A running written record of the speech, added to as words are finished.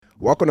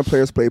Welcome to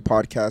Players Play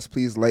Podcast.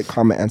 Please like,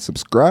 comment, and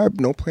subscribe.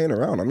 No playing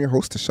around. I'm your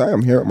host, Tashai.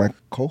 I'm here with my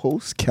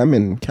co-hosts, Kem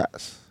and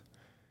Cass.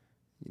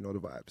 You know the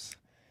vibes.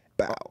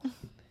 Bow.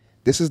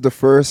 This is the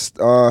first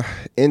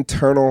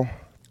internal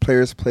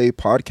Players Play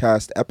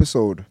Podcast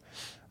episode.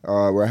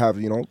 Where I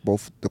have,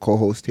 both the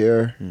co-hosts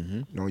here.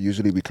 Mm-hmm.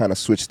 Usually we kind of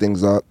switch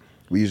things up.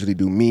 We usually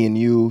do me and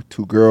you,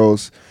 two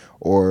girls,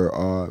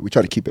 or we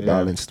try to keep it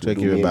balanced. We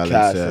do me and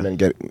Cass, and then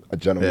get a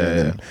gentleman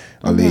and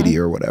a lady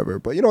or whatever.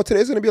 But,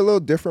 today's going to be a little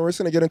different. We're just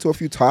going to get into a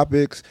few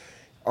topics.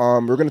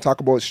 We're going to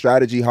talk about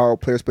strategy, how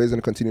Players Play is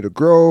going to continue to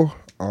grow.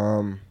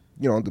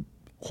 The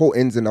whole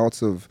ins and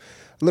outs of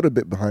a little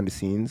bit behind the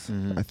scenes.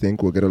 Mm-hmm. I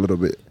think we'll get a little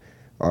bit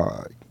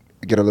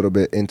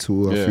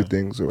into a few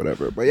things or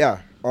whatever. But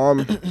yeah,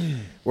 what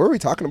are we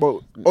talking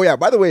about? Oh yeah,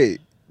 by the way,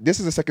 this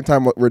is the second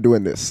time we're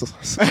doing this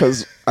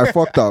because I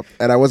fucked up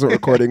and I wasn't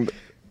recording.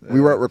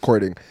 We weren't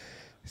recording.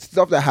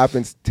 Stuff that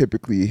happens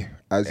typically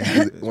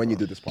when you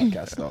do this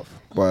podcast stuff.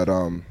 But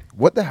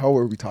what the hell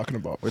were we talking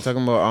about? We're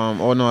talking about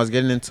I was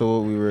getting into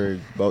what we were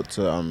about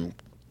to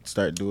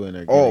start doing.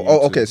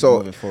 Okay. So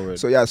moving forward.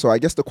 So I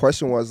guess the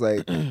question was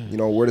like,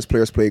 where does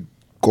Players Play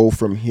go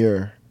from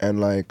here, and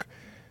like,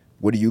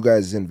 what do you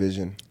guys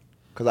envision?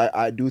 Because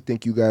I do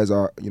think you guys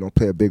are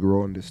play a big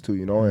role in this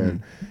too,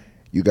 and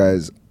you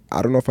guys.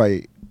 I don't know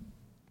if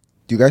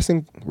do you guys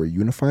think we're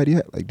unified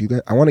yet? Like, do you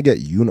guys? I want to get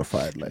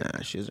unified. Like,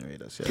 nah, she doesn't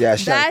rate us yet.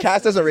 Yeah,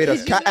 Cass doesn't rate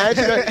us.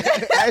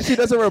 And she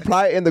doesn't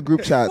reply in the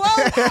group chat. Whoa,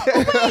 wait,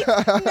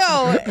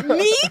 no,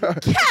 me,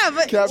 Kev.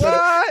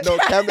 What? No,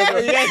 Cam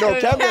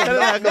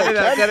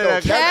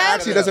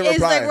actually doesn't reply.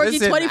 Is like working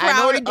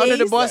 24-hour days. Under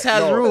the bus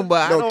has room,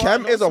 but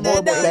Cam is a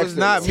horrible. It was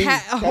not me.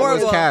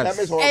 Horrible. Cam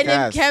is horrible. And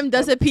if Cam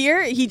does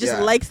appear, he just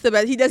likes the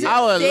best. He doesn't.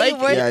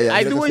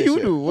 I do what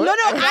you do. No,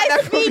 I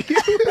speak.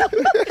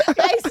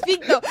 I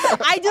speak though.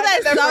 I do that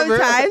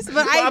sometimes,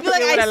 but I feel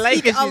like I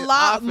speak a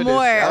lot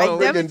more. I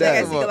definitely think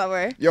I speak a lot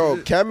more. Yo,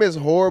 Cam is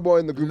horrible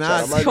in the group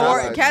chat.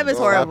 Cam is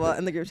horrible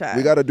in the group chat.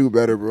 We gotta do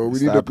better, bro. We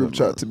need the group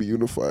chat to be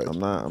unified. I'm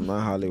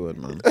not Hollywood,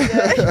 man.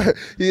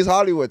 He's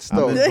Hollywood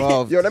still.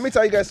 Yo, let me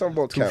tell you guys something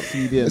about Cam.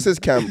 This is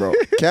Cam, bro.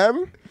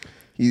 Cam,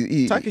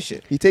 he talking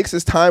shit. He takes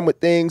his time with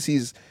things.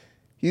 He's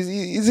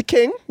a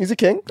king. He's a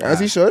king, as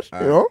he should.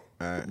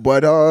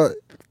 But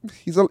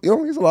he's a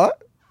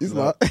lot. He's a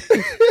lot.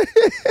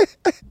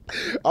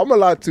 I'm a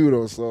lot too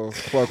though, so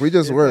fuck. We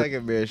just work. Like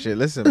a bear shit.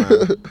 Listen,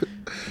 man.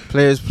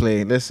 Players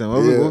Play. Listen,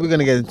 what we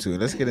gonna get into?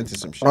 Let's get into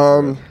some shit.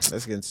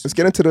 Let's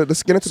get into.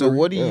 So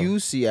what do you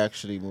see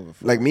actually moving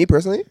forward? Like me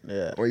personally?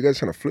 Yeah. Or you guys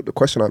trying to flip the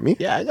question on me?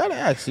 Yeah, I gotta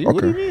ask you. Okay.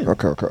 What do you mean?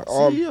 Okay.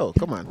 CEO,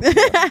 come on.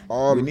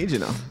 We need you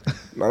now.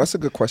 No, that's a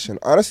good question.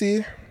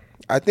 Honestly,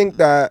 I think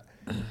that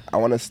I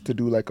want us to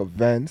do like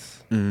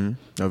events.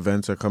 Mm-hmm.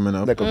 Events are coming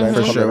up. Like events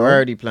are for sure. We're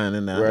already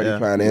planning that. We're already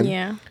planning.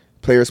 Yeah.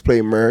 Players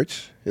Play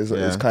merch is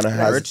kind of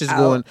has merch is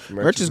going.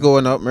 Merch is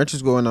going up. Merch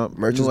is going up.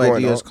 Merch is New going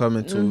ideas up.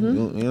 coming too.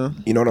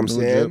 Mm-hmm. You know what I'm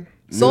saying?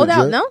 Sold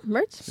out, no?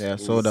 Merch? Yeah,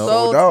 sold out.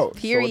 Sold out.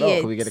 Period. Sold out.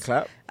 Can we get a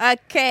clap?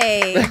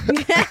 Okay.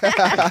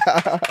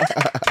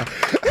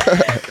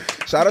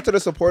 Shout out to the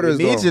supporters.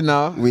 We need you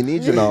now. We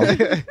need you now.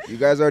 You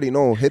guys already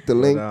know. Hit the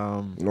link.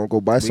 Go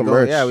buy some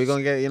merch. Yeah, we're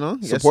gonna get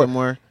get some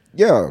more.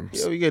 Yeah,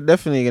 we're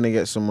definitely gonna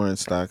get some more in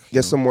stock.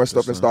 Get some more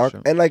stuff in stock.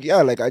 And I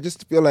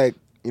just feel like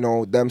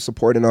them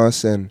supporting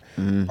us, and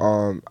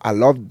I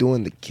love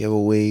doing the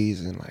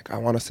giveaways, and I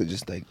want us to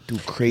just do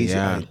crazy.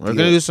 Yeah, we're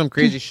gonna do some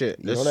crazy shit.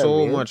 There's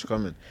so much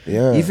coming.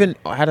 Yeah, even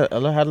I had a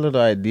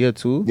little idea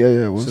too.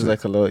 Yeah. This is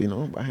like a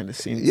little behind the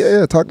scenes.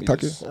 Yeah. Talk. I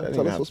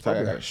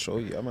gotta show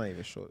you. I might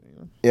even show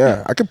you.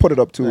 Yeah, I can put it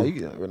up too. No,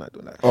 we're not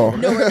doing that. Oh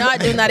no, we're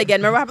not doing that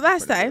again. Remember what happened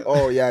last time?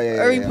 Oh yeah.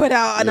 Or we put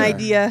out an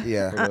idea.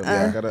 Yeah.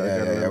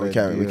 We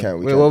can't.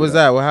 Wait, what was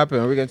that? What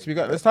happened? Are we gonna speak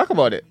up? Let's talk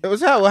about it. It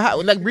was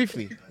what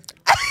briefly.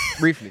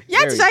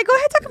 Yeah, Tashai, go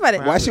ahead, talk about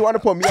it. Why she want to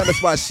put me on the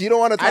spot? She don't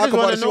want to talk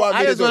about it. She want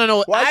me to do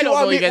it.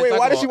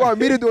 Why does she want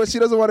me to do it? She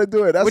doesn't want to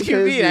do it. That's what crazy.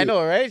 you mean? I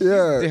know, right?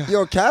 Yeah.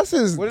 Yo, Cass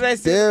is what did I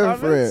say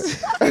different.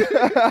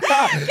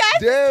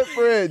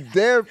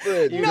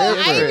 different. No,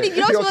 I even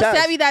you know someone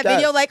sent me that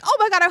video like, oh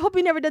my god, I hope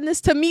you never done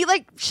this to me.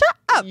 Like, shut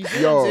up.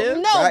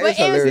 Yo, no, but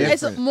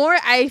it's more.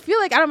 I feel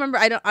like I don't remember.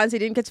 I honestly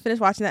didn't get to finish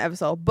watching that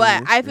episode,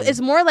 but I feel it's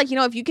more like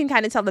if you can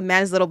kind of tell the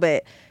man's a little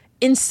bit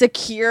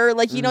insecure,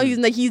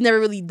 he's never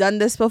really done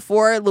this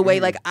before. The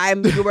way we're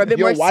a bit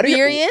more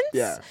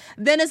experienced.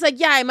 Then it's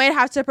I might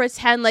have to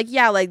pretend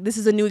this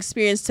is a new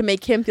experience to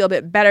make him feel a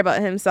bit better about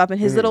himself and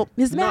his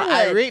manhood.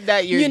 I rate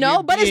that you're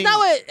but it's not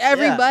with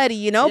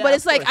everybody, but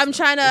it's I'm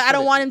trying to. I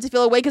don't want him to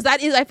feel away because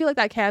I feel like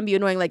that can be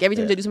annoying. Every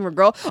time I do something with a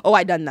girl,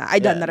 I done that. I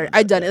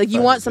done it.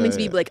 You want something to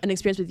be an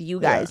experience with you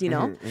guys,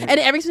 and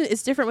everything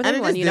is different with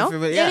everyone.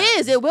 It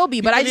is. It will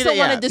be. But I just don't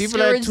want to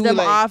discourage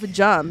them off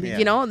jump.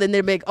 Then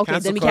they're like, okay,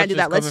 then we can't do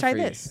that. Let's try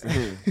this.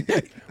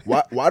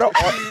 Why don't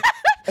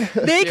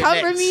they come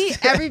for me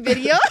every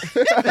video?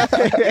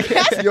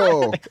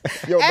 yo,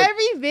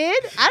 every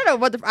vid. I don't know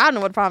what the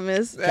problem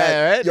is.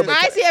 Right?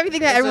 I see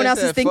everything that everyone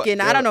else is thinking.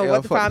 I don't know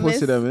what the problem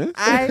is.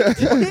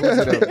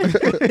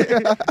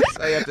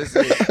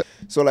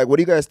 So like, what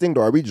do you guys think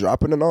though? Are we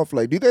dropping enough?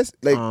 Like, do you guys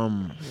like?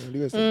 What do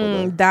you guys think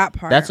about that? That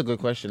part. That's a good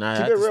question. I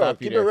Keep have it to real.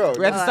 stop you Keep it there. real.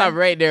 We have to stop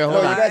right there. No,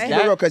 Hold you on. guys keep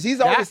it real because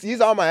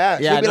he's on my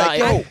ass. Yeah, He'll be no, like,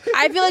 yo,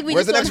 I feel like we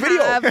where's just the next don't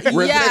video? have-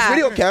 Where's the next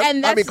video, Cam?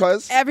 And that's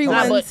because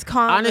everyone's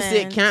comment.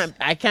 Honestly,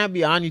 I can't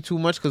be on you too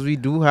much because we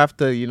do have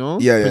to,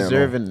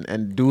 preserve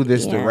and do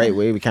this the Yeah. right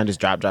way. We can't just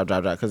drop.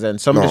 Because then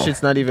some of the No.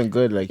 shit's not even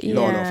good. Like,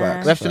 No,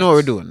 facts. we have to know what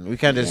we're doing. We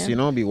can't just,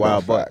 be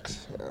wild. But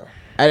facts.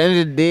 at the end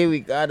of the day, we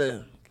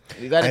gotta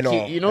I know,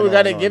 keep, I know, we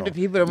gotta I know, give I the know.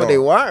 people what No. they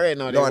want right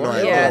now. They No, I know, want I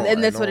it. know. Yeah, I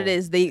and that's what know. it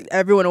is.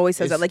 Everyone always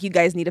says It's- that, like, you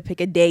guys need to pick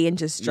a day and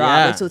just drop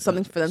Yeah. it. So it's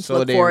something for them to So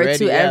look they forward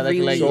ready, to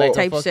every like, week like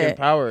type fucking shit.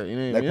 Power, you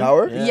know what I Like mean?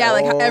 Power? Yeah,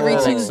 like every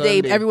Oh. Tuesday,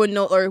 Sunday. everyone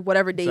know or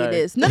whatever day it Sorry.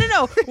 is. No.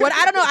 What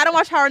I don't know. I don't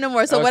watch Power no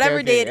more. So Okay, whatever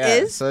okay, day it yeah,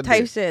 is, Sunday.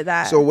 type shit.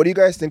 That. So what do you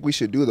guys think we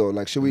should do though?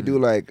 Like, should we do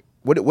like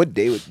what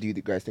day do you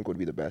guys think would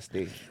be the best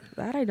day?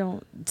 that I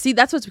don't see.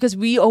 That's what's because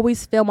we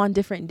always film on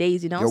different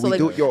days. Yo, So we like,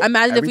 do- yo,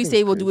 imagine if we everything's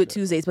say we'll do it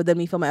crazy. Tuesdays, but then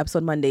we film an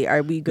episode Monday.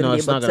 Are we gonna No, be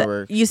it's able not to? gonna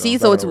work. You see,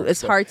 It's so not it's gonna work.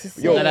 it's hard to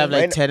say. Yo, You gotta have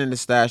like right- 10 in the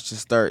stash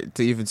to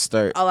even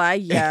start. Oh,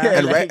 yeah.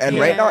 And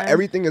right now Yeah.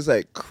 everything is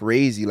like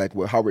crazy, like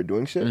with how we're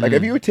doing shit. Like Mm-hmm.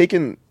 if you were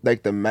taking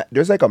like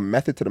there's like a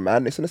method to the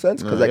madness in a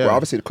sense because like yeah. we're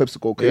obviously the clips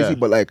go crazy, Yeah.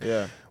 but like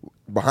Yeah.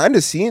 behind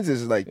the scenes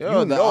is like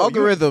Yo, the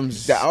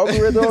algorithms. the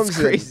algorithms, It's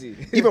and crazy.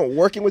 even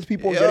working with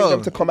people, Yo, getting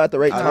them to come at the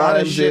right A lot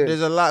time. of shit.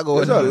 There's a lot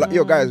going on.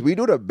 Yo, guys, we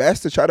do the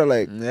best to try to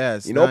like, Yeah,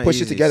 it's you know, not push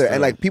it easy together, still.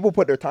 and like people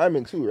put their time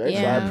in too, right? So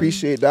I Yeah.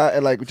 appreciate that,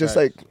 and like just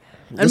like,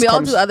 And this we all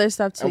comes- do other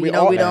stuff too. and we You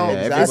know, all- we don't.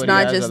 yeah, It's everybody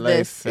not has a just life.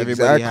 this. Everybody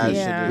Exactly. has shit,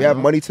 Yeah. We have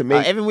money to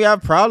make, even we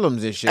have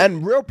problems and shit.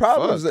 and real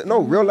problems. Fuck.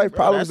 No, real life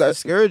problems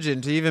That's that.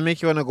 discouraging to even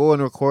make you want to go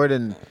and record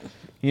and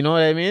you know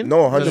what I mean?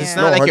 No, 'Cause 100%. It's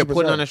not like you're 100%.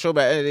 putting on a show,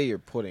 but at the end of the day, you're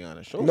putting on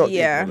a show. No,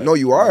 Yeah. no,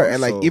 you are,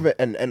 and like So, even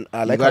and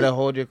I You like gotta how,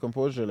 hold your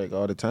composure like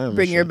all the time. and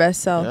Bring your shit.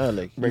 best self. Yeah, like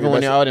Bring even your when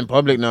best you're out in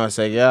public now, it's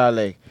like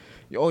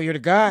you're the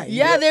guy.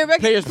 Yeah, they're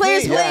players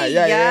players play. play.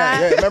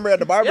 yeah. Remember at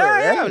the barber?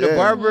 Yeah, right? the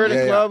barber, the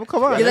Yeah, club.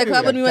 Come on. Yeah, the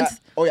club when we went.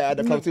 Oh yeah, at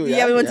the club too.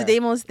 Yeah, we went to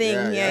Damo's thing.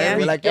 Yeah, Yeah.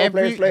 We're like, yo,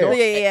 players play. don't-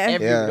 Yeah.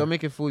 Yeah. Don't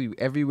make it fool you.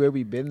 Everywhere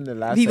we've been the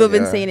last People like,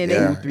 have been saying it.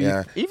 Yeah, 2, 3,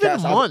 yeah. even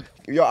Cass, a I was- month.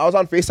 Yo, I was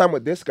on FaceTime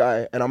with this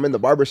guy, and I'm in the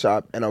barber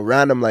shop, and a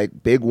random like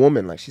big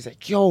woman, like she's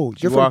like, "Yo,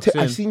 you're from walks in.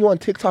 I've seen you on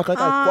TikTok. Like,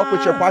 I fuck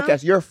with your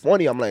podcast. You're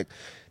funny." I'm like,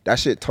 that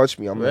shit touched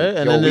me. I'm Right? like,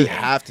 And yo, then we the-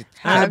 have to.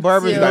 And the Have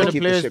barber's to. got Gotta the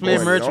keep this players shit play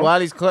going, merch you know? while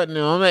he's cutting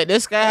him. I'm like,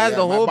 this guy has Yeah,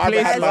 the my whole barber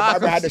place had, my locked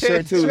barber had the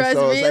shirt too, Trust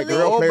so it's like really? the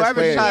real whole players barber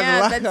playing. shop Yeah,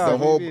 locked that's- up.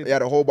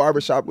 The whole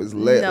barber shop was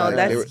lit. No, like,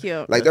 that's they were,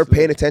 cute. Like they're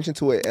paying attention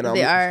to it, and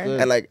They are.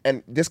 good. and like,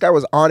 and this guy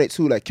was on it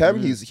too. Like Kem,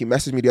 Mm-hmm. he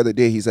messaged me the other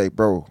day. He's like,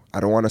 "Bro, I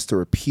don't want us to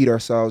repeat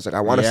ourselves. Like, I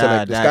want us to Yeah,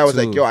 like." This that guy was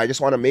like, too. "Yo, I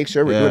just want to make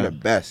sure we're Yeah. doing the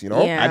best." You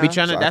know? Yeah. I be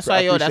trying to. So That's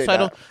I why, that's appreciate why I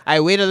don't. that. I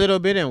wait a little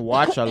bit and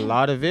watch a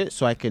lot of it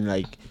so I can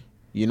like,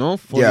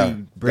 fully Yeah,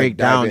 break like,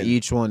 dive down in.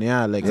 each one.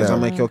 Yeah, like because Yeah.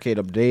 I'm like, okay,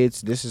 the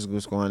updates. This is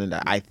what's going on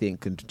that I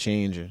think could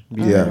change it.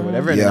 Yeah. or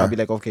whatever. And then Yeah. I'll be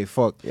like, okay,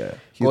 fuck. Yeah. Go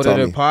You to tell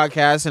the me.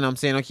 podcast and I'm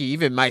saying, okay,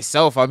 even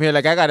myself, I'm here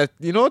like I gotta,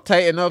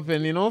 tighten up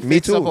and Me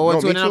fix too. up or what No,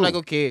 to. me And then I'm too. like,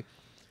 okay.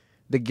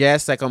 The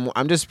guests, like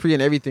I'm just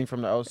preing everything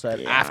from the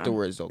outside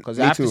afterwards though, because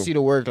Me I have too. to see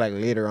the work like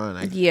later on.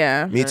 Like,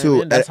 Yeah. Me you know what I too.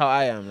 mean? That's how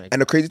I am. Like,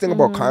 And the crazy thing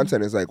about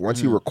content is like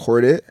once you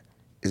record it,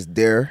 it's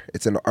there,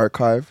 it's in the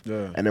archive,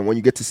 Yeah. and then when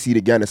you get to see it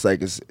again, it's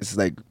like it's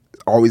like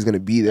always gonna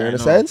be there I in a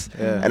know. sense.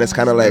 Yeah. And it's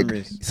kind of It's like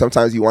memories.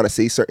 sometimes you want to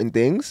say certain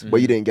things, but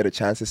you didn't get a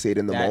chance to say it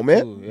in the That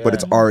moment, too, but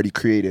it's yeah. already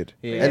created.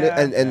 Yeah.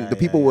 And Yeah, the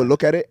people will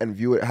look at it and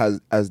view it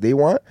as they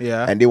want,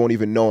 Yeah. and they won't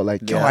even know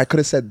like, yo, Yeah. I could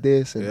have said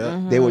this, and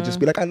Yeah. they would just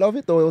be like, I love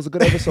it though, it was a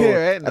good episode.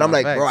 Right? And I'm No,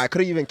 like, bro, facts. I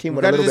could have even came You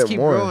with a gotta little just bit keep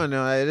more. growing.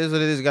 It is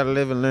what it is. You gotta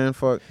live and learn.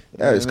 Fuck.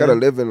 Yeah, it's gotta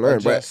live and learn.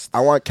 Adjust. But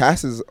I want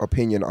Cass's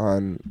opinion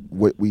on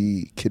what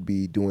we could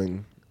be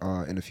doing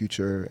in the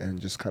future, and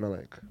just kind of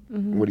like,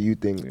 what do you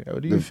think? Yeah,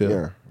 what do you feel?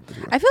 Yeah.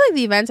 I feel like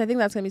the events, I think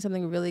that's going to be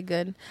something really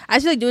good. I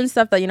feel like doing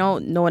stuff that, no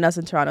one else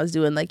in Toronto is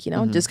doing, like,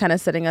 just kind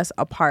of setting us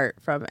apart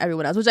from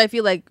everyone else, which I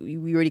feel like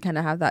we already kind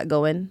of have that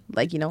going.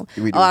 Like, We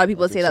a do. lot of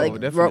people I say think that, so, like, we're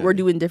definitely.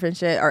 doing different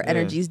shit. Our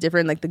energy's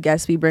different. Like, the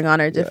guests we bring on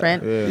are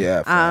different.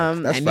 Yeah. That's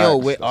And facts.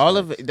 with That's all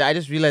facts. of it, I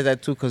just realized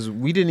that too, because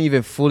we didn't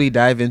even fully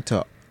dive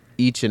into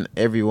each and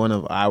every one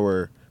of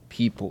our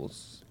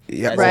peoples.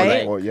 Yeah, As Right. in,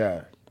 Like, oh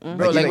yeah.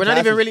 Bro, like we're not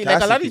even really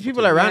like a lot of these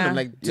people are random.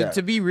 Yeah. Like Yeah.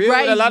 to be real,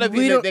 Right, with a lot of we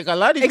people, don't- like a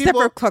lot of these Except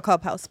people. for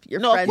Clubhouse, your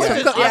No, of friends. course, from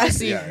there's Club- yeah.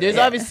 obviously, Yeah, there's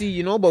yeah.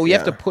 obviously, but we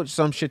have to Yeah. put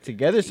some shit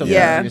together sometimes.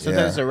 Yeah. Sometimes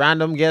Yeah. it's a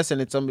random guess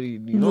and it's somebody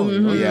you know Mhm.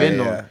 you've Yeah, been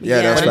yeah. on. Yeah,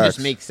 Yeah. that's But it facts.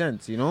 just makes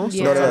sense, you know. So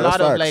Yeah. it's No, a lot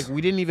that's of facts. like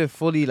we didn't even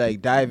fully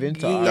like dive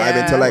into Yeah. Dive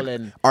into like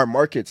and, our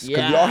markets,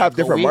 because we all have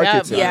different we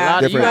markets. Have, and Yeah. a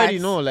lot of, you different. already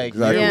know, like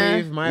Exactly. your Yeah.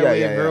 wave, my Yeah,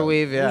 wave, yeah, her yeah.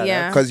 wave. Yeah,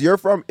 Yeah. Because you're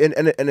from, and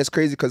it's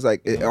crazy because like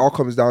it all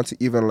comes down to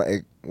even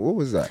like what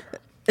was that?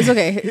 It's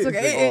okay. It's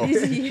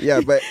okay. Yeah,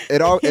 but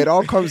it all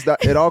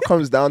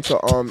comes down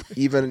to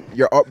even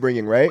your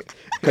upbringing, right?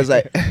 because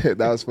like that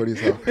was funny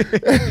so.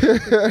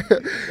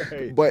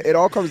 But it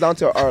all comes down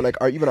to our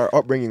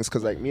upbringings,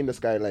 because like me and this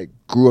guy like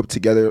grew up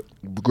together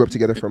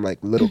from like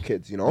little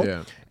kids, you know.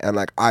 Yeah. And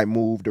like I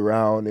moved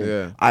around,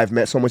 and I've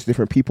met so much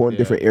different people in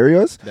different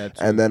areas,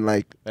 and then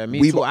like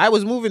me too. I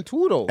was moving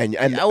too though, and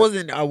I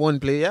wasn't at one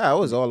place. Yeah, I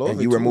was all over.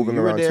 And you were moving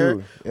around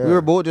too. Yeah. We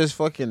were both just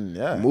fucking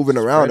moving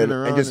around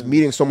and just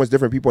meeting so much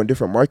different people in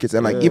different markets,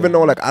 and like even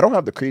though like I don't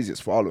have the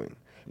craziest following,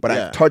 but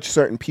I touch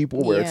certain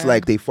people where it's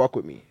like they fuck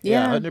with me.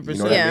 Yeah, 100%. You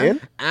know what I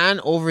mean?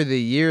 And over the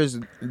years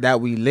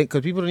that we linked,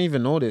 because people don't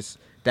even notice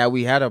that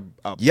we had a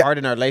part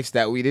in our lives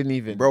that we didn't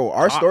even. Bro,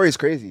 our story is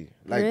crazy.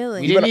 Like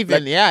really? We didn't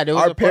even. There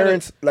was our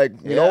parents, like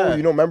you know,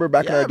 remember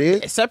back in our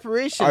days,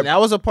 separation. That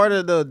was a part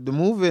of the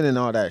moving and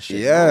all that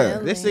shit. Yeah,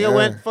 really? This nigga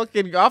went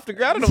fucking off the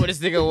ground. I don't know what this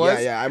nigga was.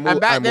 And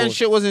back then,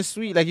 shit wasn't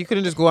sweet. Like you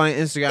couldn't just go on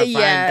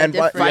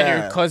Instagram find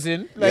your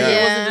cousin. Like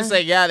it wasn't just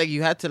like like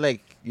you had to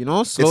like. You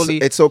know, slowly.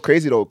 It's so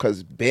crazy though,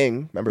 because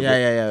Bing, remember?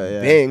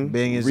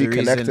 Bing is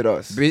reconnected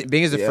us.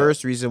 Bing is the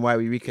first reason why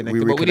we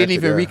reconnected, but we didn't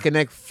even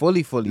reconnect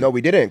fully. No,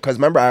 we didn't, because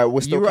remember I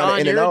was still kind of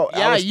in and out.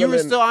 Yeah, you were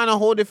still on a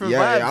whole different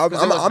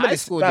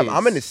vibe.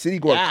 I'm in the city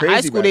going crazy.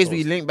 High school days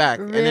we linked back,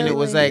 and then it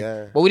was like,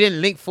 but we didn't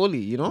link fully.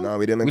 You know, no,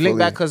 we didn't. We linked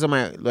back because of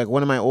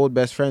one of my old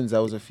best friends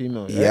that was a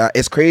female. Right? Yeah,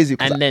 it's crazy.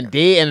 And then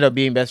they ended up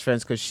being best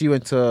friends because she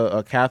went to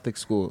a Catholic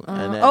school.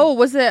 And then,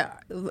 was it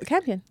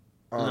Campion?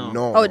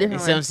 No. Oh, different. You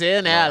see what I'm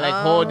saying? Yeah, like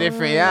whole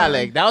different. Yeah,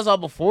 like that was all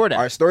before that.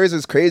 Our stories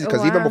is crazy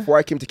because even before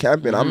I came to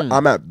Campion,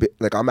 I'm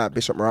at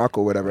Bishop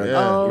Morocco, whatever.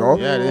 Yeah, you know?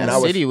 in the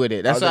city with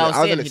it. That's what I was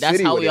saying.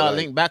 That's how we all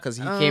linked back, because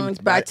he came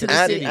back to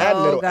the city. And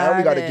Little, and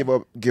we got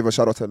to give a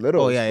shout out to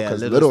Littles. Oh yeah,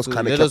 because Littles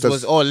kind of kept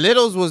us.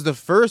 Littles was the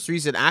first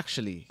reason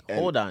actually.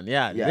 Hold on,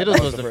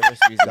 Littles was the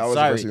first reason.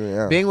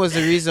 Sorry, Bing was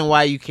the reason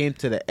why you came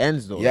to the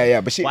ends though.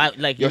 Yeah, but she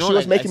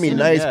was making me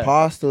nice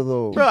pasta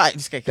though. Bro, I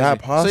just got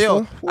pasta.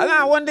 So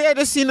one day I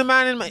just seen the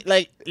man in my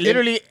like.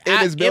 Literally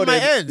in my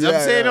ends. I'm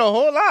saying,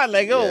 hold on.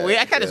 Like,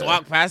 I can't just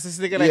walk past this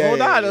nigga. Like,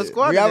 hold on. Let's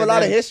go. We have a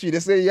lot of history. They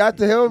say you have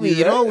to help me.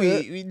 You know,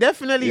 we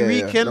definitely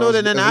rekindled.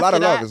 And then after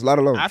that, there's a lot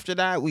of love. After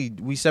that,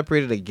 we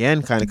separated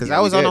again, kind of. Because I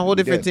was on a whole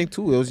different thing,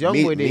 too. It was young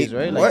boy days,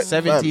 right? Like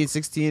 17,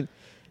 16.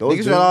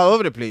 Niggas were all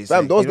over the place.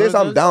 Those days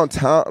I'm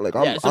downtown. Like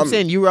I'm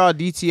saying you were all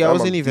DT. I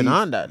wasn't even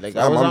on that. Like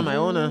I was on my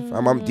own.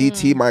 I'm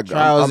DT. My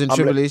trials and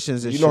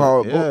tribulations and shit. You know how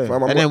it goes.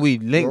 And then we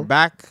linked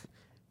back.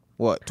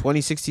 What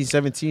 2016,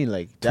 17?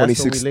 Like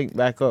that's when we linked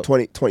back up.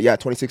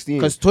 2016.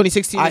 Because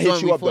 2016. I hit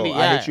you up though.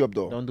 I hit you up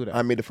though. Don't do that.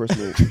 I made the first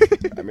move.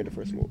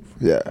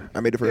 Yeah, I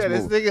made the first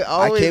move. This nigga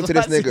I came to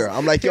this nigga.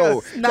 I'm like,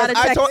 yo,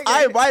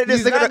 I invited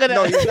this nigga.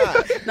 No, he's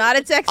not. Not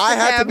a text. I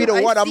had to be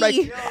the one. I'm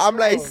like,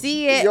 I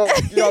see it. Yo,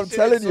 I'm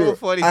telling you.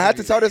 I had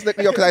to tell this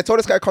nigga, because I told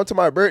this guy come to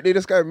my birthday.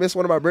 This guy missed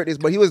one of my birthdays,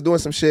 but he was doing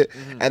some shit.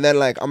 And then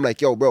like, I'm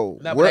like, yo, bro.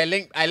 I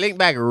linked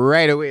back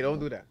right away. Don't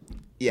do that.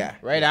 Yeah.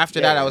 Right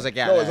after that, I was like,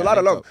 no, there's a lot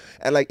of love.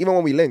 And like, even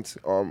when we linked,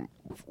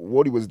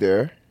 Woody was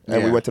there.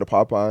 And we went to the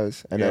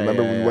Popeyes, and then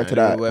remember we went to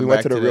that. We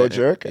went to the Real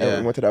Jerk, and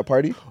we went to that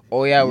party.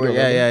 Oh yeah, we're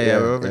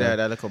over there.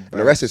 That little. And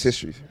the rest is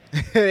history.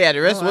 Yeah, the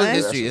rest was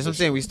history. That's what I'm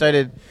saying. We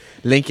started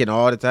linking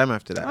all the time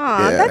after that.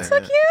 Oh, that's so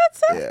cute.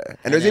 Yeah,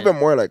 and there's even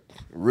more like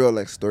real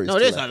like stories. No,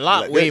 there's a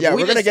lot. Wait,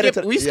 we're gonna get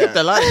into. We skipped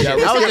a lot. I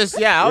was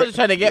just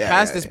trying to get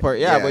past this part.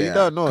 Yeah, but you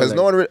don't know because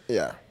no one.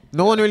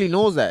 No one really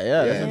knows that.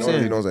 Yeah, no one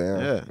really knows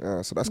that.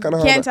 Yeah. So that's kind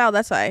of can't tell.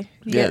 That's why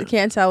you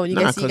can't tell when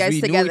you see you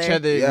guys together. Knew each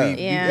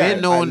other.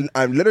 We known.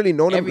 I've literally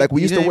known them. Like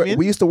we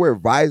used to wear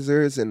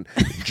visors and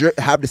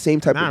have the same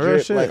type of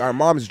drip. Like our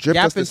moms dripped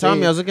us the same.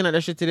 Tommy, I was looking at that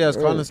shit today. I was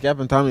calling this Gap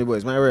and Tommy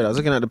boys. My word, I was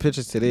looking at the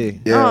pictures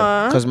today.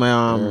 Yeah, because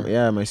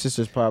my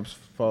sister's pops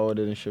followed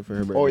it and shit for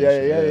her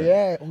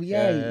birthday. Oh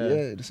yeah.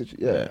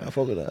 I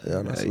fuck with that.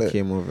 Yeah, that's lit. He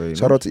came over.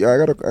 Shout out to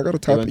I gotta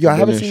tap. Yo, I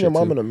haven't seen your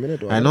mom in a minute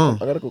though. I know.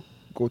 I gotta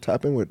go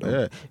tap in with them.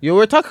 Yeah. Yo,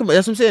 we're talking about.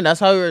 That's what I'm saying. That's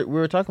how we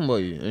were talking about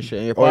you and shit.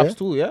 And your pops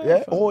too. Yeah.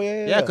 Yeah. Oh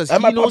yeah. Yeah, because he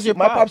knows your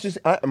pops.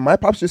 My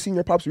pops just seen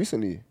your pops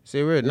recently.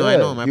 Say weird. No, I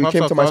know. My pops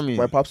came to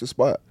my pops'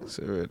 spot.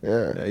 Say weird.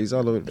 Yeah. He's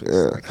all over the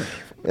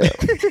place.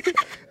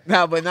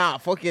 Yeah.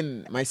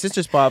 Fucking my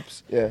sister's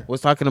pops was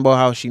talking about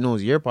how she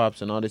knows your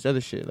pops and all this other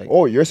shit. Like,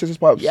 oh, your sister's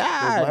pops?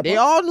 Yeah, they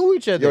all knew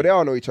each other. Yo, they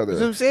all know each other.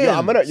 That's what I'm saying.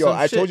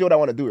 I told you what I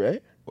want to do,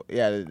 right?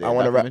 Yeah, I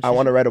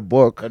want to write a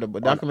book,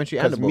 documentary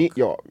and a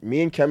book.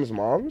 Me and Kem's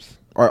moms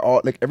are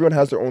all like everyone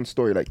has their own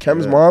story. Like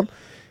Kem's mom,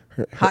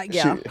 hot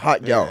gal.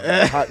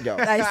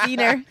 I seen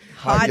her.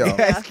 Hot gal.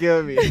 That's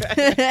killing me.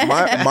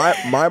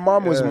 My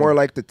mom was more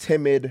like the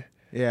timid.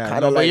 Yeah,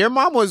 kind of. But your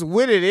mom was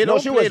with it.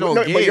 She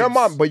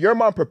was. But your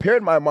mom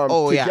prepared my mom.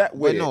 Oh to yeah, get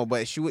with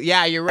but she.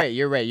 Yeah, you're right.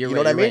 You know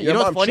what I mean? Your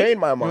mom trained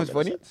my mom. You know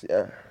what's funny?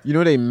 Yeah. You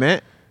know they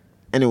met.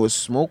 And it was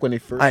smoke when they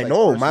first. I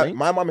know my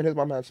mom and his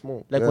mom had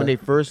smoke. Like when they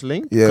first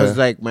linked, because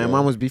like my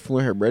mom was beefing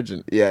with her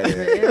brethren. Yeah.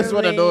 It's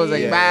one of those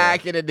like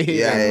back in the day.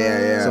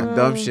 Yeah. Some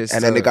dumb shit.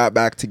 And then they got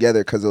back together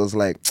because it was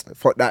like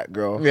fuck that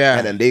girl. Yeah.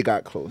 And then they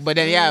got close. But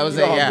then it was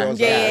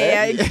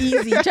like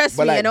easy. Trust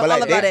me, I know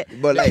all about it.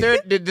 But like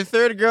the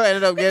third girl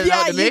ended up getting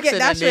out the mix. Yeah, you get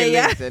that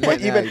shit. But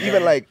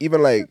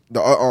even like the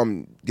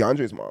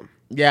DeAndre's mom.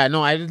 Yeah,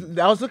 no, I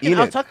was looking.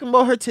 I was talking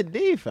about her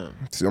today, fam.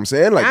 See what I'm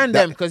saying? Like and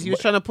them, because he was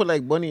trying to put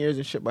like bunny ears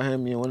and shit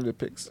behind me in one of the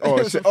pics.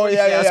 Oh, shit. Oh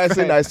yeah.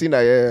 I seen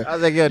that. Yeah. I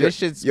was like, yo, this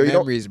shit's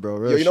memories, bro.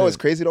 Real you know what's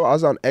crazy though? I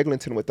was on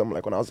Eglinton with them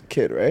like when I was a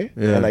kid, right?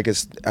 Yeah. And like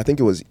I think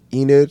it was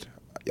Enid.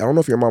 I don't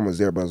know if your mom was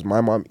there, but it was my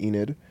mom,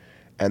 Enid,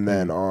 and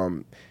then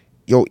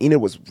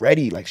Enid was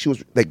ready. Like she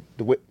was like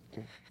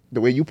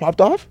the way you popped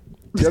off.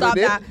 Stop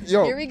that.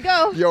 Yo, here we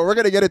go. Yo, we're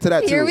gonna get into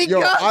that too. Here we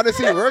go.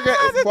 Honestly, we're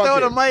gonna throw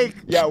the mic.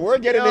 Yeah, we're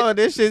getting it.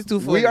 This shit's too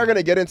funny. We are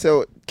gonna get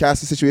into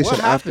Cass's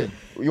situation after.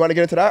 You want to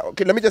get into that?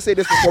 Okay, let me just say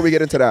this before we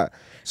get into that.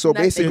 So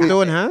basically,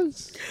 throwing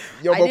hands.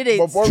 Yo,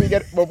 before we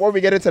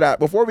get into that,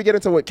 before we get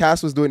into what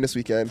Cass was doing this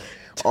weekend,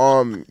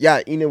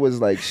 Enid was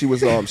like she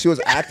was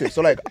active.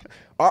 So like.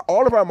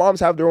 All of our moms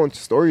have their own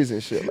stories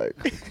and shit. Like,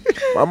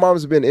 my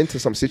mom's been into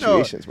some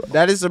situations, bro.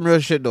 That is some real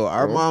shit, though.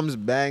 Our mom's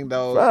banged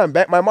out.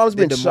 My mom's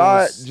been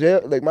shot,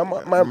 jail. Like my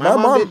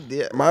mom.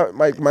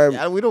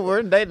 Yeah, we don't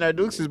we're indicting our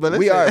dukes, but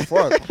we are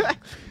fuck.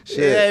 Shit.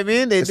 Yeah, I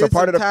mean, it's a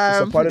part of the shit.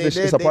 It's a part of the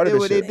shit. They did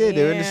what they did.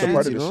 They were in the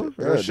streets, you know?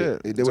 Real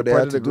shit. They did what they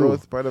had to do.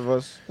 Growth, part of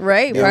us.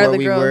 Right, part of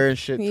the growth. We were and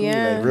shit, too.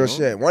 Yeah. Real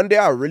shit. One day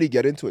I'll really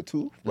get into it,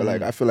 too. But,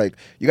 like, I feel like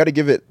you got to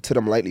give it to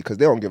them lightly because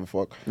they don't give a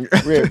fuck.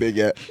 We ain't big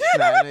yet.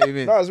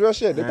 No, it's real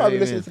shit. They probably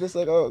listen to this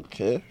like, oh,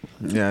 okay.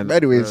 Yeah.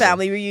 Anyways.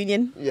 Family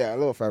reunion. Yeah, a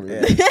little family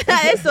reunion.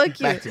 It's so cute.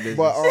 Back to business.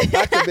 But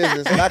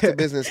back to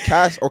business.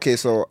 Cass, okay,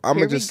 so I'm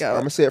going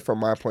to say it from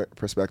my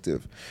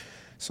perspective.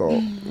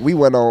 So we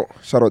went out.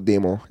 Shout out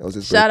Damo. It was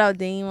his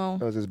Damo.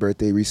 It was his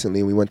birthday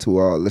recently. We went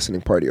to a listening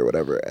party or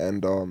whatever,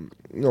 and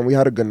we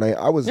had a good night.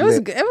 It was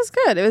good. It was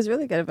good. It was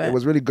really good. It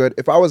was really good.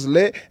 If I was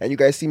lit and you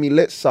guys see me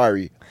lit,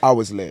 sorry, I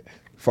was lit.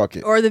 Fuck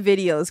it. Or the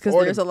videos, because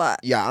there's a lot.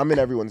 Yeah, I'm in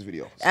everyone's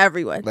videos.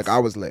 Everyone. Like I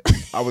was lit.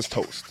 I was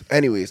toast.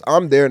 Anyways,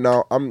 I'm there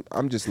now.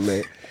 I'm just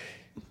lit.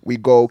 We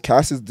go.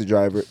 Cass is the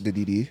driver, the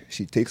DD.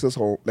 She takes us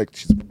home. Like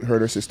her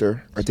and her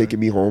sister are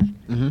taking me home,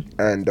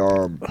 and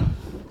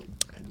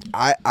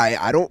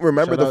I don't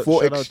remember the full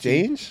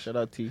exchange. Shout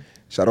out T.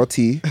 Shout out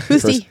T.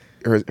 Who's T?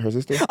 Her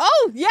sister?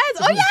 Oh, yes.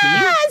 Oh,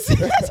 yes.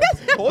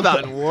 Hold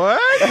on.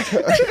 What?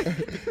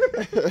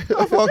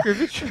 How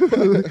fucking true?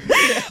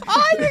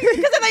 Oh,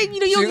 because like,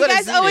 you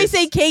guys always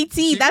say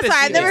KT. That's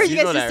why I never heard you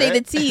guys say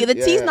the T. The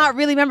T's not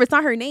really, remember, it's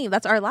not her name.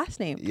 That's our last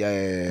name.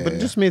 Yeah. But it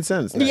just made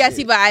sense. Yeah,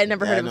 see, but I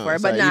never heard it before.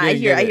 But I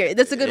hear it.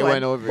 That's a good one. It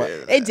went over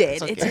it. It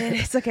did.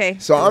 It's okay.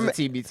 So I'm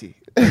TBT.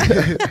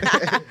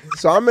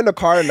 So I'm in the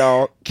car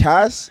now.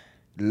 Cass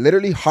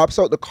literally hops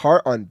out the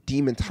car on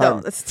demon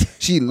time.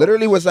 She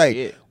literally was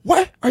like,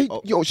 "What are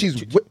you?" Yo,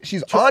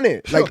 she's on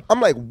it. Like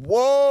I'm like,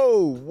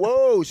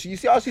 whoa. You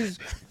see how she's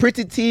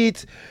pretty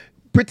teeth,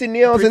 pretty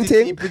nails and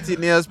thing, pretty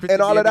nails,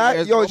 and all of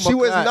that. Yo, she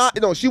was not.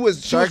 No, she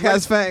was. Shark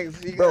has fangs,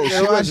 bro.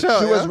 She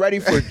was ready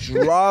for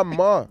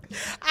drama.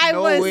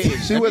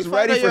 She was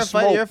ready for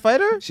smoke. You're a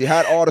fighter. She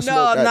had all the smoke.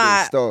 No, I'm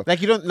not. Stuff.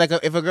 Like you don't like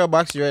if a girl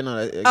boxes you right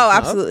now. Oh,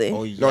 absolutely.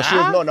 Oh, yeah? No, she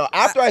was no.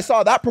 After I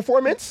saw that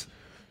performance,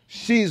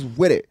 she's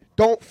with it.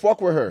 Don't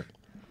fuck with her.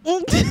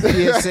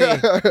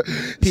 PSA.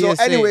 So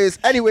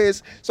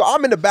anyways, so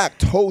I'm in the back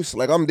toast.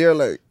 Like I'm there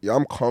like, yo,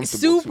 I'm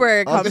comfortable.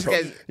 Super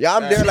comfortable.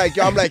 I'm there like,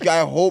 yo, I'm like, yo,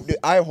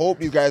 I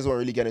hope you guys don't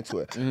really get into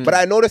it. But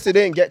I noticed it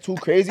didn't get too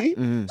crazy.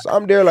 So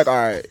I'm there like, all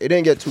right, it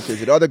didn't get too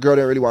crazy. The other girl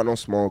didn't really want no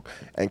smoke.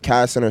 And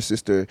Cass and her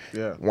sister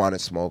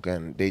wanted smoke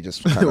and they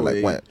just kind of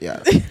like went,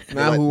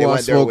 Now who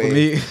wants smoke with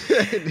me?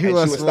 She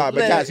would stop.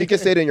 But Cass, you can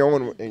say it in your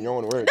own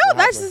words. No,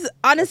 that's just,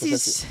 honestly,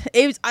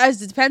 it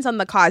depends on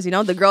the cause. You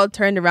know, the girl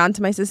turned around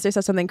to my sister,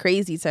 said something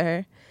crazy to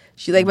her.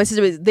 She like my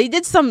sister was. They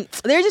were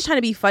just trying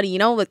to be funny, you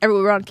know. Like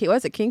everyone around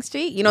King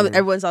Street, you know.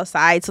 Everyone's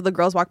outside, so the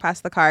girls walk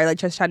past the car, like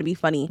just trying to be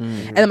funny.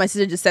 And then my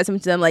sister just said something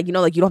to them, like you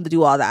know, like you don't have to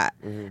do all that.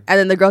 And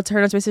then the girl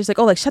turned to my sister, she's like,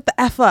 "Oh, like shut the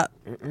f up."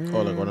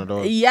 Oh, like one of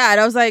those. Yeah, and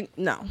I was like,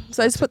 no.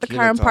 So I just put the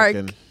car in park.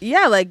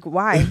 Yeah, like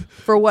why?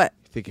 For what?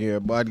 Thinking you're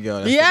a bad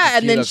girl. Yeah,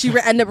 and then she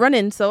ended up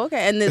running. So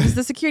okay, and it was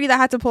the security that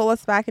had to pull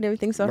us back and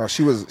everything. So no,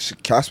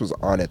 Cass was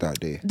on it that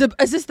day.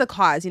 Is this the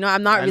cause? You know,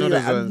 I'm not really.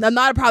 Like, I'm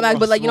not a problem,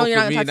 but like you know, you're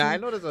not gonna talk to me. I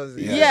know this was.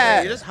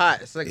 Yeah, you're just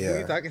hot. It's like who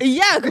you talking?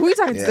 Yeah, who you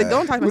talking to? Like,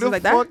 don't talk to me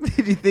like that. Who the fuck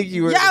did you think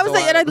you were? Yeah, I was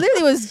like, and I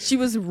literally was. She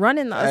was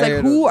running. I was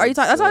like, who are you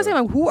talking? That's what I was saying.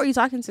 Like, who are you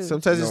talking to?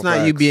 Sometimes it's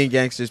not you being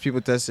gangsters.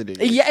 People tested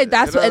it. Yeah,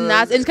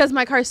 it's because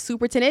my car is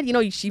super tinted. You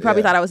know, she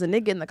probably thought I was a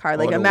nigga in the car.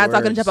 Like a man's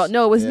not gonna jump out.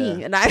 No, it was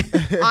me, and I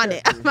on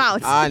it. I'm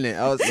out. On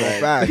it. I was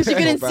like. Because you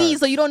couldn't see,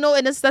 so you don't know,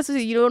 and that's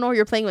you don't know who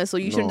you're playing with, so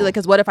you shouldn't do that.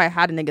 Because what if I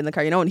had a nigga in the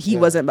car, you know, and he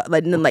wasn't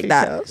like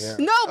that? Yeah.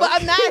 No, but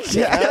I'm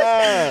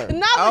not.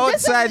 No,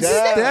 outside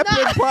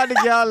stepping upon the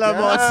girl. I'm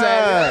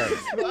outside.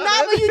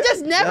 No, but you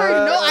just never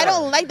know. I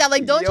don't like that.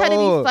 Like, don't try to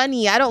be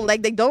funny. I don't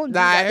like. Don't do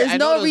that. There's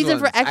no reason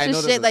for extra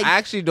shit. Like, I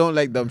actually don't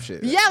like dumb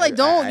shit. Yeah, like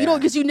don't you know?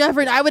 Because you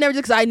never. I would never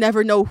because I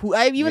never know who.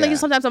 Even like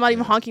sometimes I'm not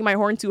even honking my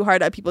horn too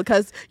hard at people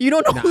because you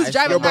don't know who's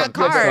driving that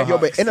car.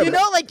 You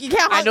know, like you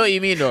can't. I know what you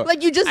mean though.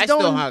 Like you just don't.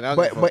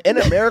 But in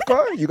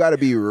America, you got to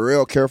be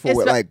real careful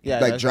with like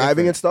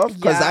driving and stuff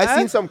because I've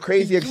seen some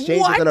crazy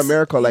exchanges in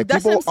America. Like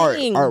people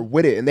are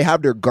with it and they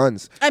have their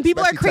guns. And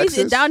people are crazy.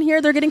 Texas. Down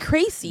here, they're getting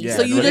crazy. Yeah,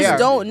 so you just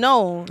don't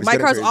know. My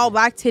car's all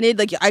black tinted.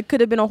 Like I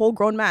could have been a whole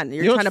grown man.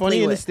 You're trying to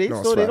play in with. The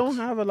States, though, they don't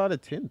have a lot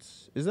of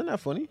tints. Isn't that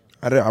funny?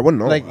 I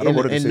wouldn't know. Like I don't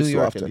go to the States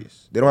so often.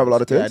 They don't have a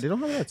lot of tints? Yeah, they don't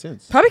have a lot of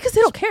tints. Probably because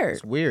they don't care.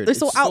 It's weird. They're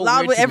so out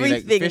loud with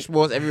everything. Fish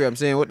balls everywhere. I'm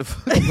saying, what the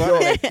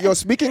fuck? Yo,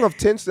 speaking of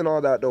tints and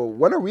all that, though,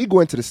 when are we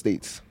going to the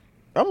States?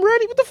 I'm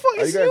ready. What the fuck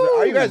is you?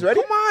 Are you guys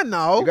ready? Come on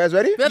now. You guys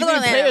ready? We're going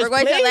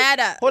to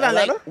Atlanta. Hold on,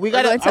 like we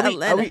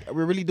gotta. Are we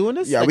really doing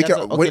this? Yeah, we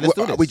can. Let's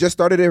do this. We just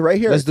started it right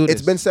here. Let's do this.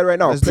 It's been said right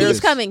now. T's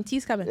coming.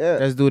 Yeah.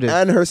 Let's do this.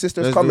 And her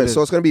sister's coming,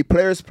 so it's gonna be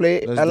Players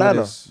Play Atlanta.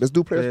 Let's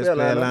do Players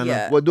Play Atlanta.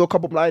 Yeah. We'll do a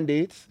couple blind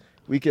dates.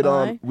 We could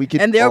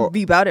and they'll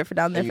be about it for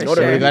down there for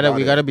sure.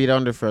 We gotta be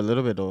down there for a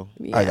little bit though.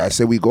 Yeah. I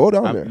say we go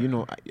down there. You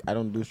know, I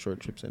don't do short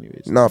trips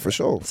anyways. Nah, for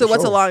sure. So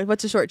what's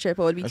a short trip?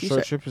 What would be a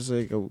short trip is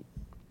like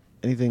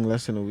anything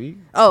less than a week.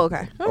 Oh,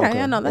 okay.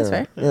 Yeah, no, that's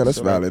fair. Yeah, that's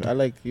valid. I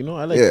like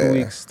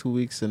 2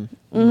 weeks and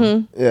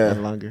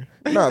and longer.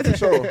 Nah, for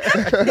sure.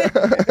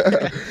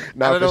 I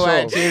don't know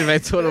why I changed my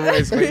tone of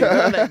voice, but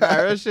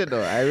real shit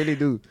though. I really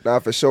do. Nah,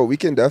 for sure. We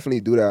can definitely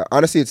do that.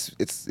 Honestly,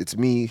 it's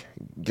me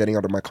getting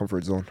out of my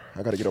comfort zone.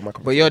 I gotta get out of my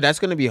comfort zone. But that's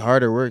gonna be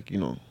harder work,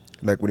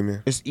 Like, what do you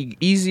mean? It's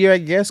easier, I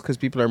guess, because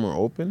people are more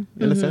open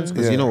in a sense.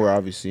 Because we're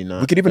obviously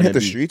not. We could even hit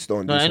the streets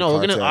though. No, I know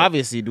we're gonna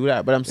obviously do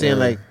that, but I'm saying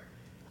like,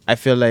 I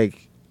feel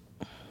like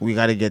we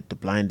gotta get the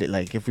blind date.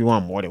 Like, if we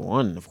want more than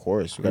one, of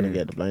course, we gotta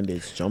get the blind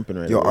dates jumping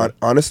right away.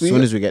 Honestly, as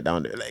soon as we get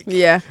down there,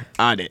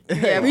 on it.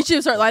 Yeah, we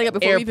should start lining up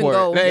before we even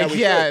go. Like,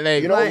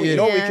 you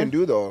know what we can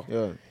do though.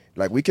 Yeah,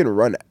 like we can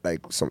run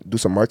do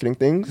some marketing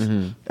things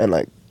and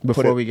like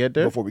before we get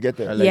there.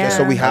 Just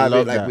so we have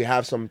it. Like we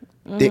have some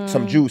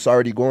juice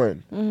already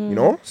going.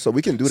 So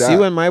we can do that. See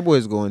when my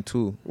boy's going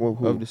too.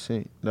 Of the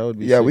same. That would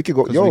be. Yeah, sick. we could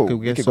go.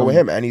 We could go with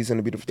him, and he's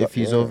gonna be the. If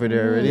he's over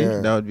there already,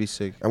 that would be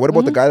sick. And what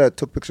about the guy that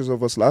took pictures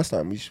of us last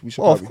time? We should.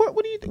 Oh, of course.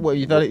 What do you think? What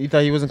you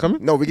thought he wasn't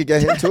coming? No, we could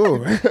get him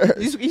too.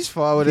 he's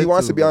far with it. He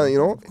wants to be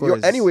on.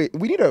 Anyway,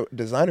 we need a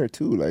designer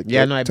too. Like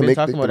I've been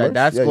talking about that.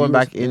 That's going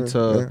back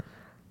into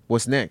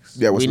what's next.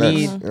 Yeah, what's next?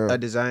 We need a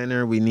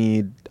designer. We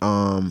need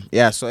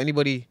So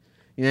anybody.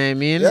 You know what I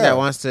mean? That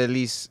wants to at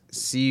least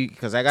see,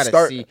 because I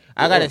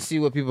gotta see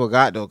what people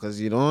got though,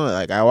 because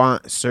like I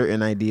want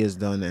certain ideas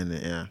done,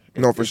 and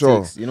no, for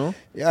sure. Takes,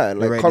 yeah,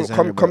 like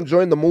come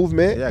join the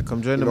movement. Yeah,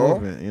 come join the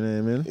movement. You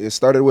know what I mean? It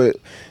started with,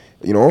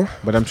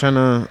 But I'm trying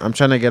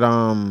to get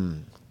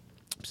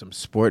some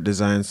sport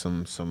designs,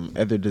 some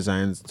other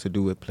designs to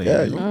do with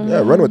playing. Yeah,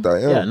 run with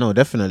that. Yeah, no,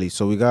 definitely.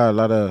 So we got a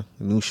lot of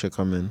new shit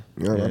coming.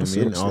 Yeah, a lot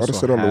of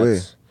shit on the way.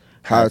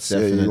 Hats,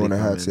 you want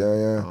hats?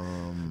 Yeah.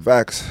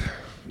 Facts.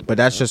 But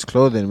that's just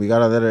clothing. We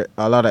got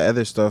a lot of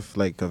other stuff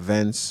like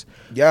events,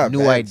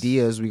 new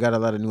ideas. We got a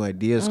lot of new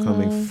ideas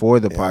coming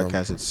for the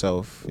podcast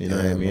itself. You know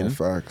what I mean?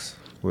 Facts.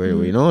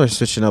 We're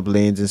switching up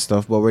lanes and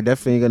stuff, but we're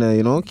definitely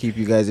gonna keep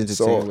you guys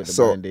entertained with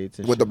the blind dates.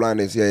 With the blind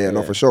dates,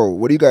 no, for sure.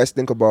 What do you guys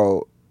think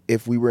about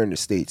if we were in the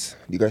States?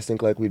 Do you guys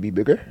think like we'd be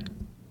bigger?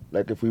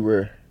 Like if we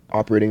were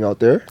operating out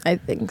there? I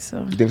think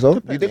so. You think so?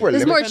 Do you think we're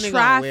there's more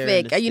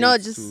traffic?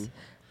 Just.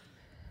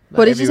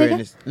 What did you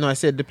say? No, I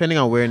said depending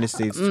on where in the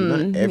States too.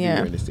 Not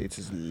everywhere in the States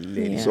is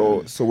lit.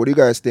 Yeah. So what do you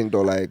guys think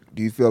though? Like,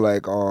 do you feel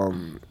like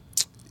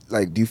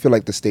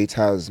the States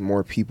has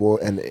more people,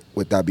 and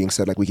with that being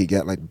said, like we could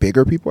get like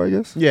bigger people, I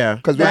guess? Yeah,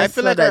 because I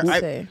feel like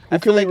who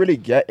can we really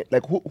get?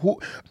 Like who?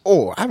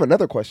 Oh, I have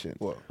another question.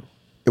 What?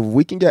 If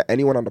we can get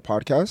anyone on the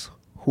podcast,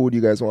 who would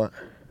you guys want?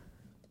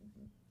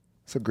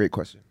 It's a great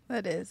question.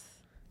 That is.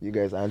 You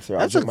guys answer.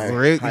 That's a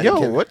great.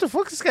 What the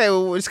fuck? This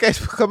guy's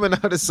coming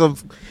out of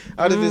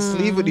his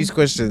sleeve with these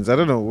questions. I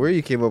don't know where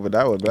you came up with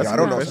that one. I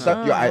don't know.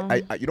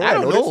 I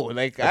don't know.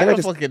 Like I don't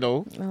fucking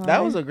know.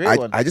 That was a great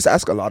one. I just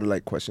ask a lot of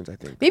like questions. I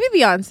think maybe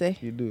Beyonce.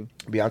 You do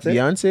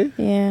Beyonce?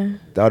 Yeah,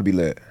 that would be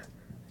lit.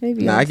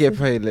 Maybe. I get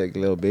probably like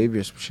Lil Baby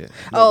or some shit.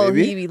 He'd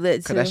be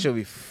lit too. Cause that should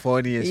be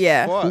funny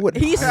as fuck.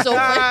 He's so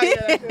funny.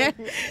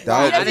 He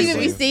doesn't even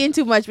be saying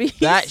too much. But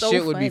that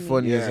shit would be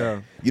funny as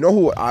hell. You know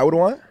who I would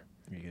want?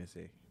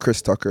 Chris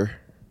Tucker.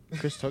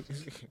 Chris Tucker.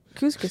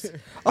 Who's Chris?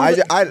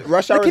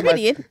 Rush Hour. The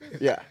comedian.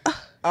 Yeah.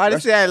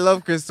 Honestly, I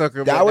love Chris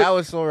Tucker, but that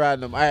was so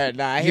random.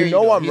 I hear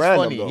you. I'm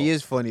random. Funny. He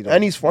is funny though.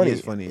 And he's funny.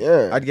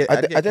 Yeah. I think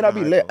that'd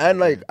be lit. And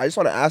like, I just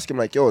want to ask him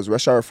like, yo, is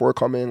Rush Hour 4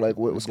 coming? Like,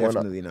 what's going on?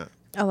 Definitely not.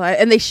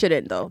 And they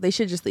shouldn't though. They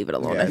should just leave it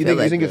alone. Yeah.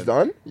 You think it's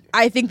done?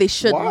 I think they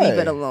should leave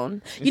it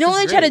alone. When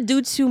they try to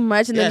do too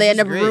much and then they end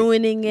up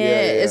ruining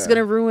it, it's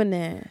gonna ruin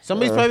it.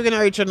 Somebody's probably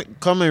gonna try to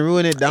come and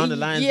ruin it down the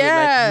line with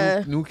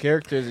like new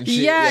characters and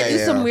shit. Yeah, do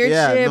some weird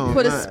shit,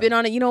 put a spin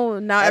on it.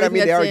 Now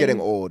everything they are getting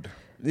old.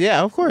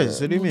 Yeah, of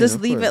course. What do you mean? Just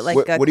leave it like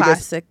a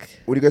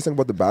classic. What do you guys think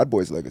about the Bad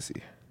Boys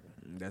legacy?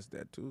 That's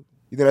dead too.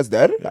 You think that's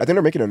dead? I think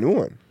they're making a new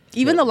one.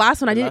 Even the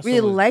last one, I didn't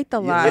really like the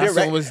last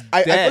one. Was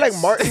I feel like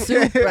Martin.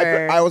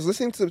 Super. I was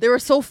listening to. They were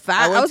so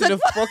fat. I was like,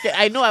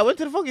 I went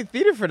to the fucking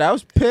theater for that. I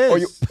was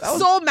pissed.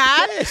 So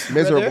mad.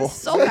 Miserable.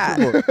 So bad.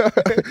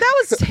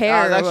 That was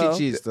terrible. I was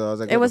actually cheesed though. I was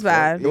like, it was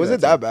bad. Was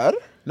it that bad?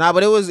 No, Nah,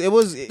 but it was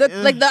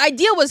like the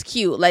idea was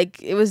cute.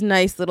 Like it was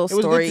nice little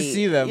story. It was good to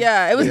see them.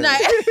 Yeah, it was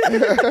nice.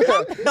 It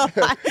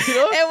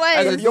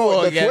was.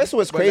 Yo, the twist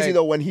was crazy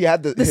though when he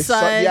had his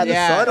son. He had the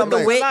son. I'm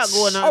like,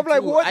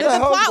 what the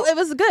hell? It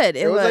was good.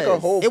 It was like a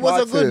whole. It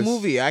was a good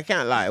movie. I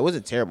can't lie. It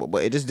wasn't terrible,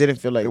 but it just didn't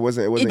feel like it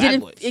wasn't. It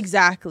didn't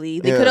exactly.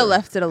 They could have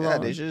left it alone. Yeah,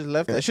 they should have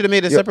left it. They should have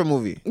made a separate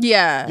movie.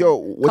 Yeah.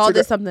 Yo, called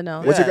it something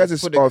else. What's your guys'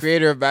 for the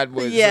creator of Bad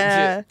Boys?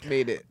 Yeah,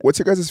 made it. What's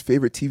your guys'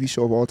 favorite TV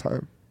show of all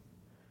time?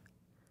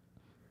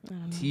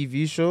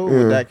 TV show?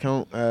 Would that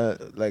count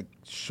like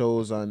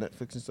shows on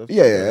Netflix and stuff?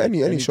 Yeah, like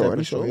any show.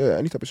 Yeah,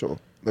 any type of show.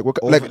 Like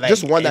what? Like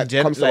just one that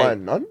comes to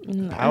mind.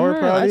 None. Power,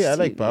 probably. I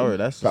like Power.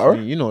 That's Power.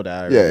 You know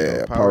that.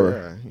 Yeah.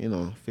 Power. You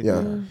know. 50.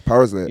 Yeah,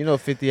 Power's lit. You know,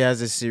 50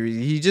 has a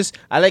series.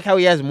 I like how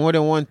he has more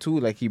than one too.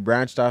 Like he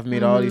branched off,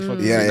 made all these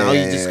fucking. Now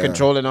he's just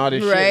controlling all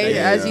this shit. Right,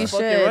 as you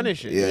should. Running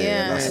shit.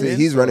 Yeah.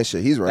 He's running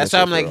shit. That's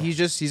why I'm like, he's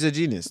a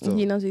genius. Still.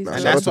 He knows he's.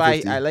 And that's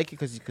why I like it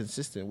because he's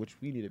consistent, which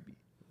we need to be.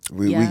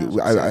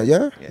 I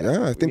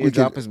think we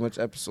drop can as much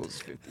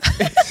episodes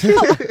as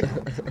 50.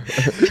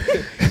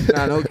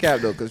 Nah, no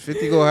cap though, because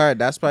 50 go hard.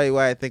 That's probably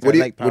why I think I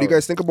like Power. What do you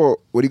guys think about?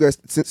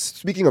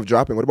 Speaking of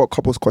dropping, what about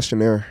couples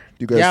questionnaire?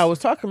 Do you guys? Yeah, I was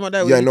talking about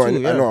that. I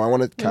know. I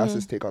want to cast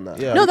his take on that.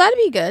 Yeah. No, that'd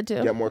be good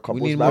too. Get more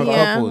couples. We need more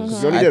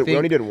couples. We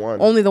only did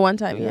one. Only the one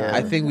time. Yeah.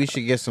 I think we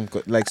should get some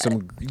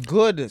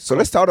good. So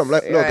let's tell them.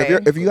 Look,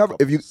 if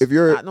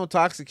you're not no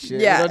toxic shit.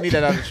 Yeah. We don't need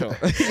that on the show.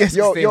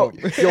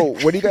 yo,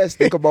 what do you guys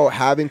think about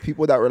having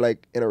people that were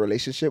like in a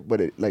relationship,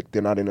 but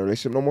they're not in a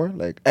relationship no more?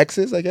 Like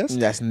exes, I guess.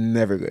 That's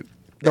never good.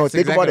 No,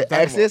 think about it.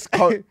 Exes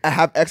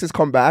have exes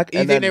come back,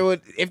 and then they would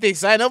if they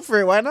sign up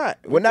for it. Why not?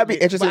 Wouldn't that be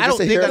interesting? I don't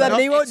think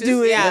they won't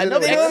do it. Yeah, no,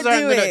 they won't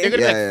do it. They're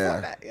gonna be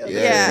like,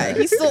 yeah.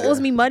 He still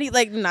owes me money.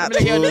 Like, not.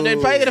 They're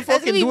probably gonna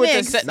fucking do it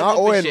to set not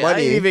owing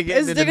money.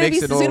 There's gonna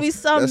be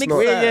some mix up.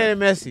 We're getting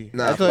messy.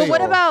 But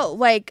what about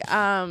like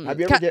Have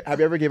you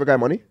ever gave a guy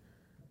money?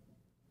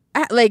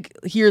 Like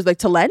here's like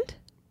to lend.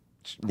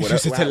 What do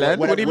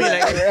you mean?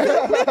 Like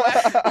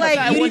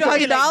you need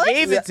 $100?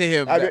 Gave it to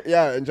him.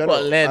 In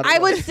general. I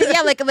would say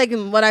like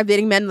when I'm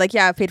dating men, like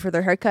I've paid for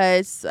their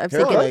haircuts. I've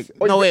taken.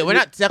 No, wait, we're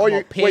not talking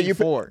about paying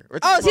for.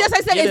 Oh, see, that's what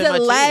I said. Is it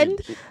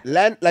lend?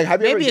 Lend, like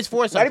have you maybe it's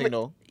for something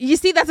though. You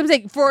see, that's what I'm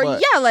saying.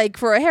 Like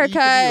for a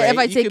haircut, if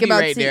I take him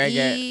out to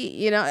eat,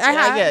 you know, I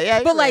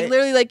have. But like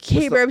literally, like,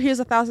 hey, babe, here's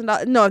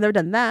 $1,000. No, I've never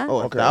done that.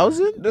 Oh,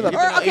 $1,000? Or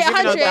okay,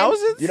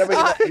 $100. You never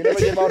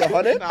gave out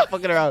 $100? Not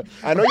fucking around.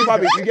 I know you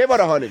gave out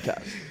 $100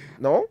 cash.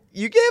 No,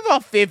 you gave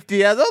out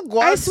 50. I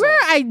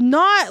swear,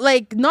 not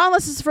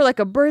unless it's for like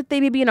a birthday,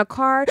 maybe in a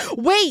card.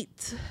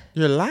 Wait,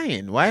 you're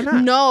lying. Why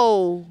not?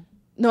 No,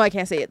 I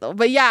can't say it though.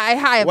 But yeah, I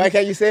have. Why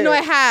can't you say it? No,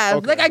 I have.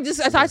 Okay. Like I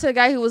talked to a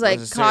guy who was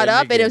like caught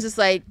up, and it was just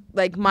like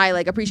my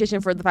like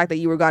appreciation for the fact that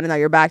you were gone and now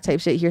you're back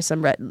type shit. Here's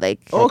some like.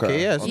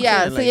 Okay, yeah.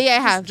 Yeah, so I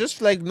have.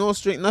 Just like no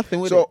straight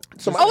nothing with it.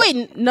 Oh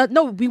wait,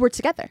 no, we were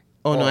together.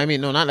 Oh no, I mean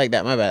no, not like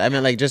that. My bad. I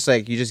mean like just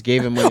like you just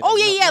gave him money. Oh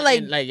yeah,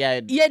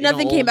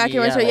 nothing came back in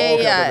return.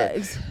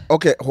 Yeah.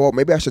 Okay, well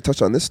maybe I should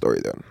touch on this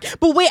story then.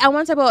 But wait, I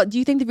want to talk about. Do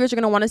you think the viewers are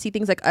gonna want to see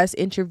things like us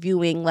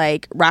interviewing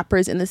like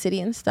rappers in the city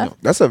and stuff? No,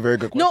 that's a very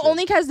good question. No,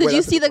 only because did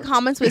you see the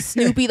comments with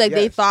Snoopy? Like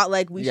they thought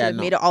like we should have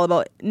made it all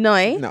about No.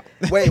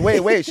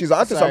 Wait. She's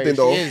onto something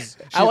though.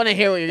 I want to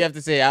hear what you have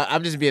to say.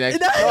 I'm just being.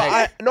 Honestly,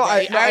 I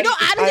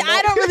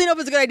don't really know if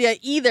it's a good idea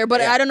either. But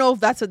I don't know if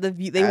that's what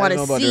they want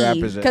to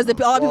see because a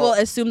lot of people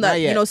assume that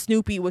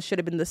Snoopy should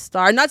have been the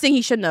star. I'm not saying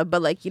he shouldn't have,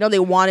 but like they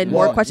wanted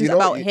more questions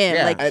about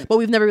him. Like, but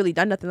we've never really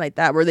done nothing like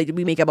that where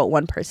we make about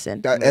one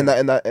person.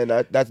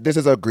 This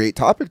is a great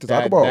topic to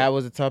talk about. That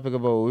was a topic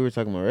about what we were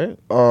talking about, right?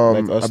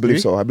 I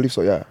believe so.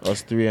 Yeah.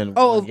 Us three and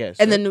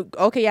and then it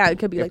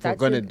could be like that.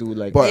 We're gonna do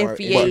like,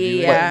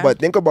 but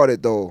think about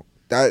it though.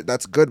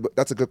 That's good.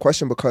 That's a good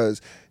question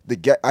because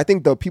I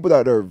think the people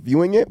that are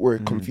viewing it were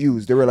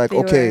confused. They were like,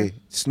 okay,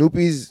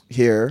 Snoopy's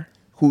here.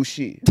 Who's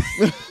she?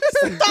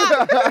 No,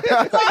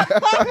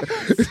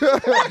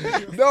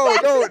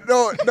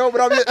 but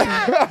I'm just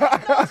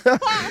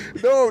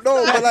but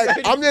like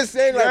I'm just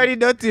saying like you already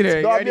dirty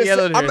there. No.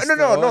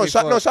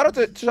 Shout out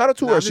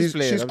to her.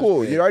 She's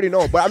cool. You already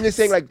know. But I'm just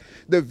saying like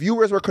the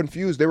viewers were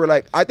confused. They were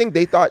like, I think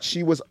they thought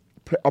she was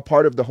a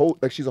part of the host,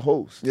 like she's a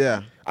host.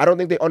 Yeah. I don't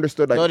think they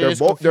understood like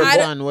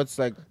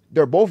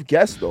they're both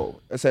guests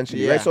though,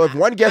 essentially, right? So if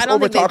one guest I don't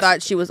think they overtalks,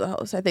 thought she was a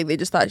host. I think they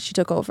just thought she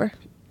took over.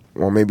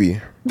 Well, maybe.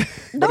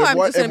 No, I'm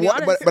just gonna be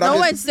honest. No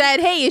one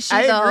said, "Hey, is she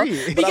the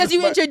host?" Because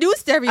you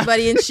introduced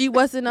everybody and she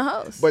wasn't a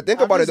host. But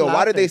think about it though.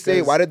 Why did they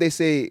say? Why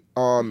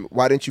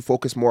didn't you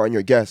focus more on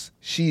your guest?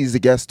 She's the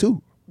guest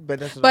too.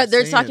 But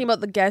they're talking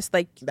about the guest,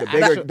 like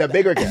the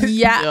bigger guest.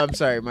 Yeah. I'm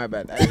sorry, my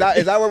bad.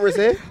 Is that what we're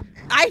saying?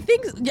 I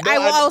think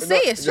I'll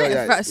say it straight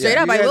up.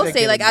 I will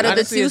say like out of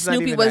the two,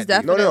 Snoopy was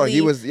definitely. He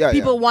was. Yeah.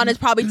 People wanted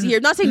probably to hear.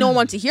 Not saying no one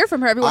wanted to hear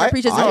from her. Everyone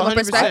appreciates a different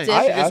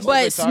perspective.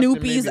 But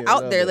Snoopy's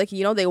out there, like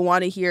they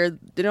want to hear.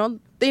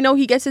 They know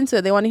he gets into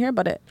it. They want to hear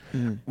about it.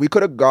 We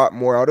could have got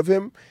more out of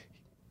him.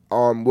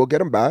 We'll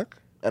get him back.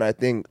 And I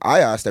think I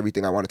asked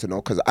everything I wanted to know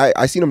because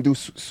I seen him do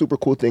super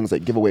cool things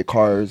like give away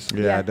cars.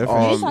 Yeah,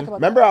 definitely.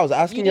 Remember, I was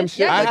asking him shit.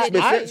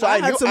 Yeah, so I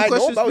had some know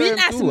questions about We him didn't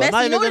ask too.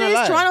 Messi. You know what it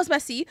is? Toronto's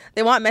messy.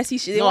 They want messy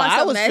shit. They No, want I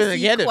some was finna messy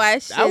get it.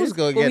 questions. I was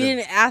gonna but get we it.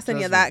 didn't ask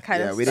any of that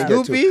kind of we stuff. didn't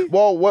get to it. Snoopy?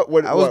 Well,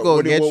 what I was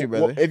gonna get you,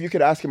 brother. If you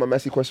could ask him a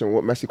messy question,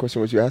 what messy question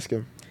would you ask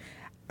him?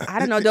 I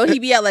don't know. Don't he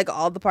be at like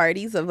all the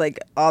parties of like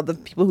all the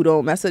people who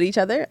don't mess with each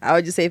other? I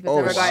would just say if it's Oh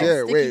ever gotten shit!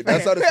 sticky Wait, for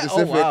that's him. not a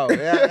specific. Oh wow.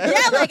 Yeah.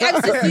 Yeah, like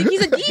I'm just,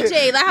 he's a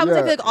DJ. That happens. I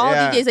feel like all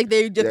Yeah. DJs, like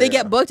if they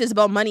get booked, it's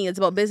about money. It's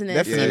about business.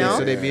 Definitely. You know.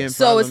 So they be in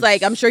So it's like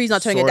I'm problems, sure he's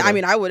not turning it down. sorta. I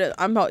mean, I would.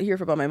 I'm out here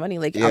for about my money.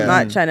 Like Yeah. I'm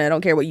not trying to. I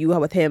don't care what you have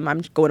with him.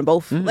 I'm going to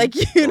both. Like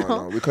you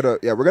know. No, we could have.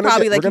 Yeah, we're gonna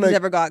Probably we're like if gonna, he's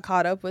ever got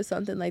caught up with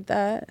something like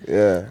that.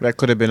 Yeah. That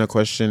could have been a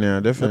question.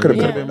 Yeah, definitely. could've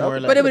It been. been Yeah. more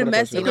like But it would have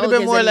messy. It You could know, have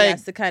been more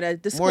like to kind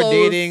of disclose. more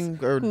dating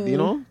or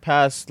who-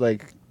 past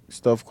like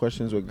stuff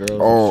questions with girls.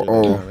 Oh, and shit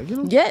oh. like that.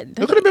 Like, Yeah.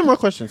 There could have been more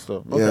questions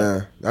though. Okay.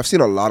 Yeah, I've seen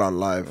a lot on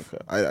live.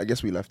 Okay. I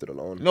guess we left it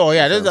alone. No,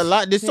 yeah, there's a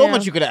lot. There's so Yeah.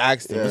 much you could have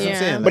asked him. That's what I'm Yeah.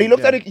 saying. But he Like,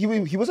 looked yeah. at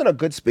it. He was in a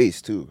good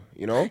space too.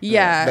 You know.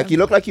 Yeah. Like he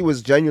looked like he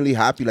was genuinely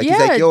happy. Like he's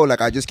Yeah. like, yo, like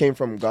I just came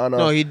from Ghana.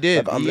 No, he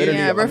did. Like, I'm He- literally,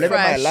 Yeah, I'm living my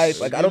refreshed.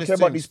 life. Like I don't care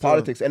about these Still.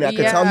 politics, and I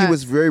could tell he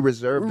was very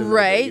reserved. a little bit,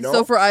 Right. you know?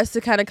 So for us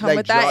to kind of come Like,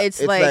 with that, jo-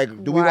 it's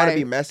like, do we want to why?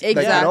 be messy?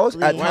 Exactly. Like, you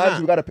know, at Why times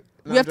not? we gotta.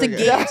 we have to I'm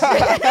gauge.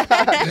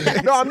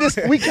 joking. No, I'm just.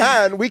 We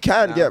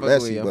can get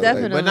messy. yeah. But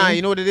Definitely. But nah,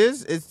 you know what it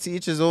is? It's to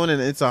each his own,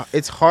 and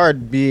it's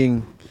hard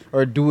being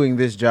or doing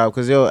this job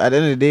because at the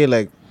end of the day,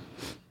 like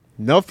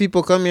enough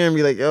people come here and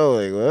be like, yo,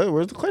 like what?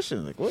 Where's the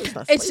question? Like what? It's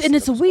not It's spicy. and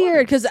it's That's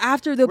weird because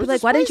after they'll be Where's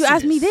like, the "Why didn't you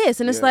ask me spiciness? this?"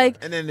 And it's Yeah. like,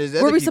 And then there's were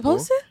other we people,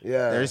 supposed to?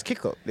 Yeah. There's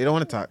kick up. They don't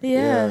want to talk.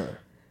 Yeah.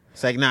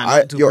 It's like nah, I-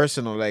 not too yo-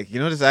 personal. Like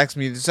just ask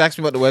me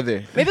about the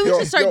weather. Maybe we Yo,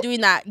 should start yo. doing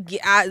that,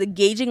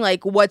 gauging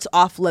like what's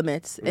off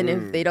limits, and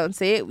if they don't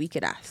say it, we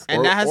could ask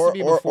And that has to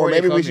be or before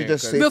maybe they we come should here,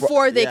 just 'cause- say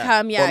before they yeah.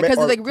 come. Yeah, Or because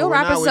ma- or- like real we're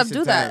not rappers stuff wasting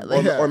do that. time.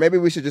 Like, Yeah. Or maybe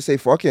we should just say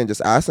fuck it and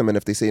just ask them, and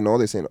if they say no,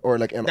 they say no. Or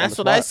like, on That's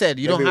the what I spot. said.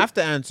 You don't Maybe- have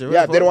to answer.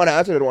 Yeah, if they don't want to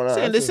answer, they don't want to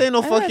Saying answer. this ain't no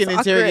I know, fucking it's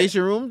awkward.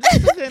 interrogation room.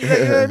 Just fucking, like, you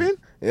know what I mean?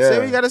 Yeah. Say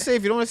what you gotta say.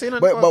 If you don't want to say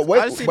nothing, But what-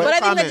 honestly, but- But I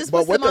think that comment. just But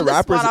puts with them on the the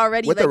rappers- spot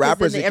already. with the like, 'cause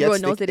rappers, then it everyone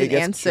gets- knows they it didn't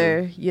gets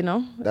answer. You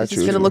know, That's it's just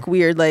true, gonna true. look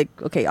weird. Like,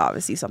 okay,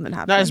 obviously something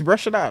happened. Nah, just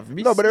brush it off.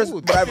 Be No, but there's-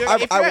 smooth. but If I've- you're-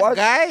 I've- if you're I a watched-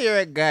 guy, you're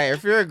a guy.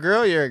 If you're a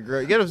girl, you're a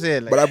girl. You get what I'm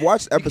saying? Like, But I've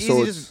watched you can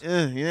easily episodes. Just, you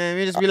know what I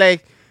mean? Just be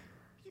like,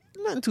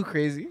 nothing too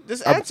crazy.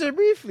 Just answer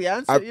briefly.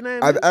 Answer. You know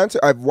what I mean?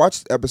 I've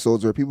watched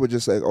episodes where people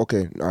just like,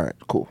 okay, all right,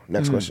 cool,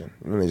 next question,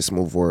 and they just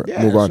move forward,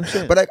 Yeah, move that's on. what I'm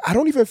saying. But like, I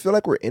don't even feel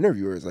like we're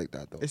interviewers like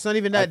that though. It's not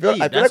even I that feel-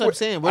 deep. I feel That's like what I'm we're-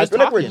 saying. We're I just feel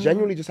like we're talking.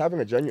 genuinely just having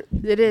a genuine.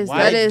 It is.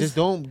 Why? That is. Just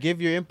don't give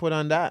your input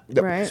on that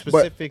Right.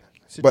 specific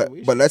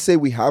situation. But let's say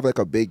we have like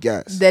a big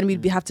guest. Then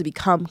we'd have to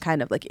become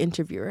kind of like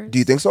interviewers. Do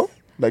you think so?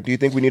 Like, do you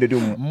think we need to do?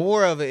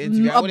 more of an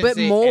interview. A I wouldn't bit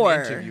say an more.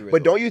 interview,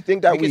 But don't you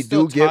think that we can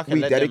still do give talk and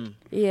we let dedicate? them-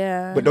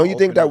 Yeah. But don't you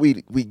think open that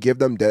up. we give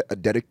them a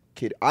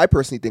dedicated? I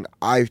personally think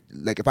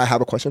like if I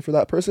have a question for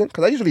that person,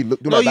 because I usually do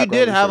No, my you background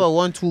did have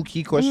research. 1-2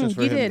 key questions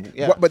for you him. did.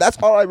 Yeah. But that's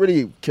all I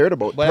really cared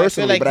about But I feel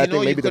personally. like but I you think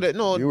know you maybe could the have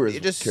no. viewers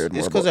It just cared more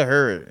it's because about of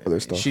her. other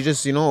stuff. She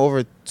just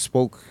over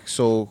spoke,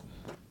 so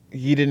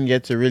he didn't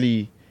get to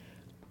really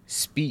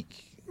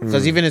speak.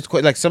 Because even his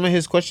like some of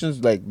his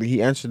questions, like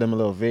he answered them a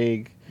little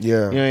vague.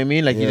 Yeah. You know what I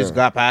mean? Like he Yeah. just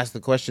got past the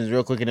questions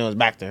real quick and it was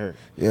back to her.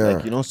 Yeah.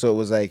 Like, you know, so it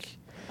was like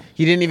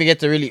he didn't even get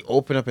to really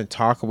open up and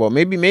talk about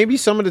maybe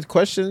some of the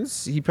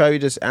questions he probably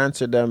just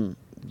answered them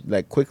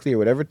like quickly or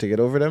whatever to get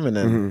over them, and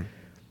then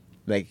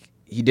like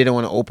he didn't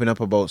want to open up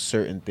about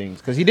certain things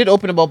because he did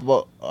open up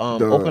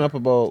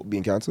about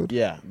being canceled.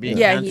 being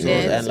Yeah, canceled he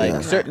did. and like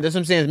Yeah. certain. That's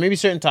what I'm saying. Maybe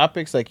certain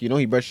topics like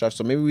he brushed off.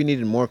 So maybe we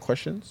needed more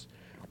questions.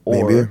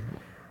 Maybe.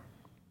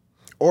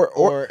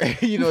 Or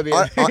you know,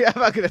 I- I'm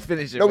not gonna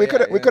finish it. no, we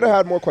but could have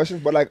had more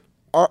questions, but like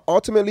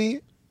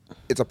ultimately,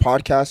 it's a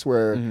podcast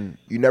where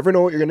you never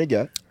know what you're gonna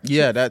get.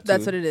 Yeah,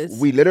 That's what it is.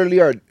 We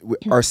literally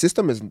our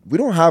system is we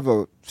don't have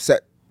a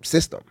set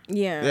system.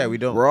 Yeah. Yeah, we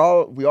don't.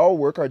 We all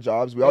work our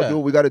jobs. We all Yeah. do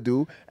what we got to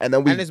do, and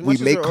then And as we much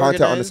as make we're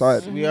content on the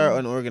organized, side. We are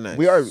unorganized.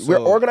 We're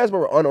So- organized, but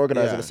we're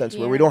unorganized in Yeah. a sense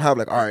where Yeah. we don't have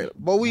like all right.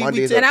 But we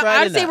Mondays take And are- pride I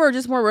would in say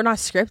that. we're not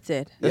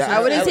scripted. Yeah.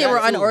 I wouldn't say we're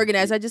That too.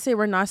 unorganized. I just say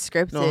we're not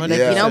scripted. No, like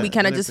 100%, you know, we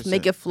kind of just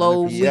make it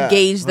flow. 100%. Yeah. We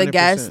gauge the 100%.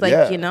 guests, like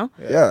Yeah. you know.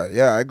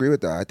 Yeah, I agree with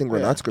that. I think we're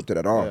Yeah. not scripted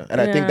at all, Yeah.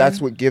 and I think Yeah. that's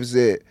what gives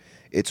it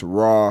its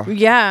raw.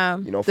 Yeah.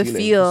 You know, the feeling.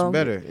 feel. It's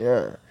better.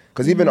 Yeah,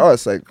 because even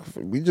us, like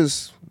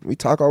we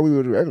talk all we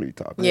would regularly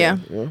talk. Yeah.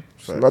 You know?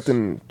 So Facts.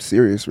 nothing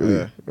serious really.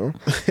 Yeah. You know?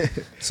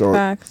 So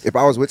Facts. if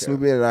I was with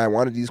Snoopy and I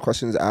wanted these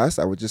questions asked,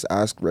 I would just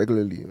ask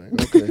regularly.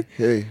 Like, okay,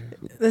 hey,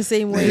 The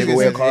same way. give Nigga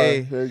away a said, car.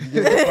 hey. Hey,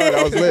 give away a car.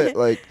 That was lit.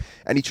 Like,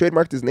 and he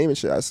trademarked his name and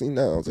shit. I seen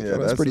that. I was like, Yeah, yeah,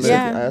 that's that's pretty lit. sick.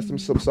 Yeah. I asked him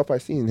some stuff I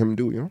seen him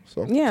do. You know,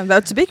 so. Yeah,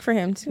 that's big for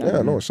him too.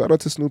 Yeah, no. Shout out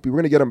to Snoopy. We're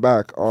gonna get him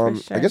back. sure.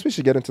 I guess we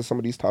should get into some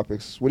of these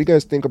topics. What do you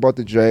guys think about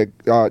the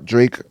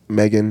Drake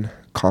Megan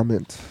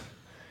comment?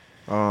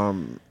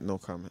 No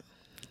comment.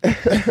 No,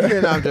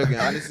 I'm joking.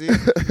 Honestly,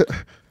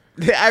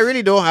 I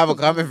really don't have a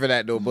comment for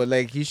that though. But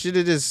like, he should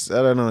have just. I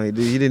don't know. He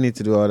didn't need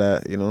to do all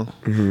that. You know.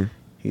 Mm-hmm.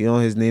 You know,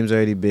 his name's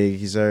already big.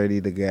 He's already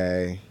the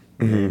guy.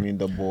 You know what I mean?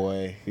 The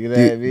boy. You know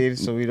what I mean?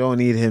 So we don't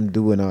need him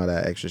doing all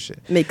that extra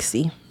shit.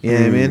 Mixy. You know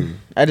what I mean?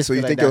 I just So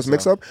you feel think like it was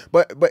mix up?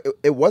 But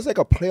it was like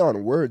a play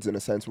on words in a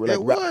sense where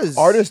like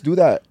artists do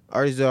that.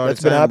 Artists do all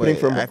That's the time. been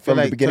happening from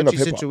the beginning of touchy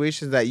hip-hop.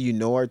 situations that you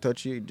know are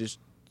touchy,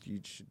 you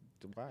should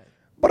buy.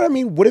 But I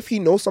mean, what if he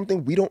knows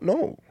something we don't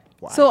know?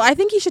 Why? So I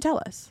think he should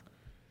tell us.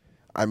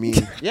 I mean,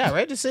 Yeah,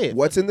 right. Just say it.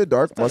 what's in the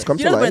dark must come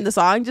You to don't put in light. the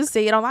song. Just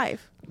say it on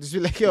live. Just be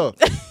like, yo,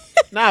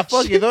 nah,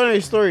 fuck it. Don't know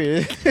your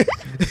story.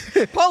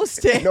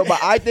 Post it. No, but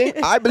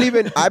I believe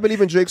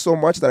in Drake so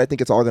much that I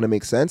think it's all gonna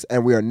make sense,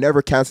 and we are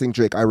never canceling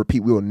Drake. I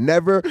repeat, we will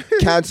never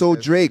cancel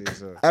Drake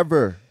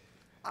ever.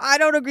 I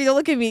don't agree. Don't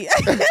look at me.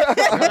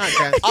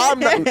 I'm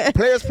not.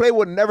 Players Play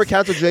would never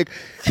cancel Drake.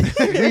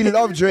 We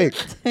love Drake.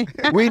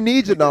 We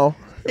need you now.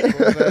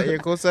 You're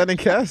co-signing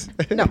Cass?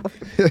 No.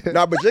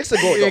 Nah, but Drake's a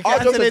goat. You're All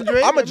jokes canceling aside,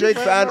 Drake? I'm a Drake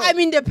fan. I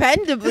mean,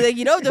 dependable. Like,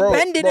 you know,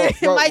 depending. bro,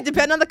 It might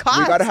depend on the cost.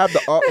 We gotta have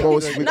the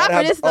utmost. We Not gotta for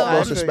have this, the though.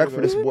 utmost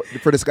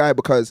respect for this guy,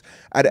 because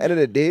at the end of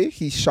the day,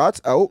 he shots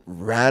out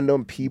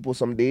random people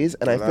some days,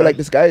 and I feel like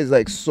this guy is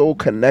like so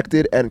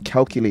connected and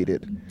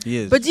calculated. He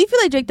is. But do you feel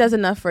like Drake does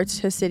enough for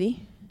his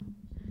city?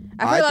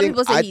 I feel a lot of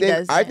people say he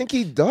does. I think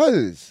he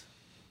does.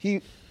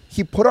 He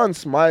put on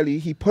Smiley.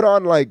 He put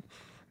on like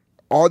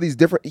all these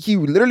different. He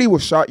literally will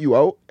shout you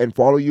out and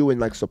follow you and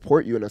like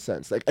support you in a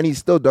sense. Like, and he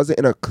still does it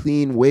in a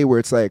clean way where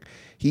it's like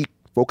he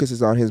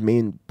focuses on his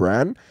main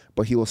brand,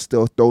 but he will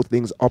still throw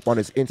things up on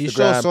his Instagram. He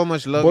shows so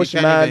much love.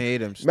 Bushman. You can't even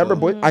hate him. Still.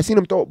 Remember, I seen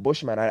him throw up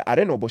Bushman. I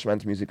didn't know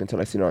Bushman's music until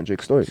I seen it on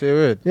Drake's story. Say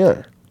it.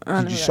 Yeah. I don't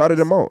He know just who that shouted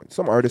him out.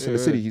 Some artist in the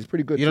Yeah. city. He's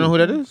pretty good. You don't know who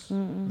that is?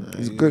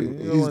 He's good.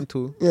 He's He's one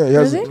too. Yeah, he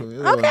has. Is he?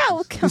 Okay,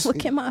 I'll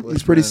look him up.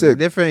 He's pretty sick.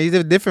 Different.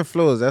 He's different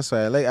flows. That's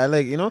why I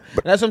like. You know.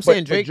 That's what I'm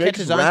saying. Drake Drake's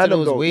catches on to random,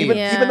 those though. waves.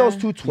 Even those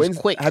two twins.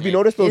 quick, Have you man.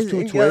 noticed those Is-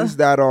 two yeah. twins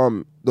that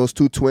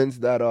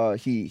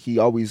he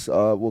always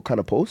will kind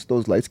of post,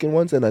 those light skinned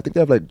ones, and I think they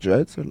have like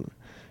dreads. Or,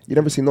 you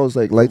never seen those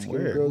like light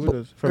skinned Where? girls? Who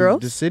does? From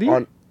Girls? the city?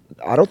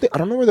 I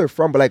don't know where they're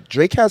from, but like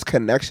Drake has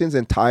connections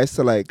and ties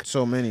to like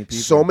So many people.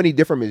 so many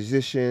different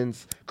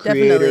musicians,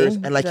 Definitely. creators,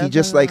 and like he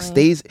just like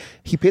stays.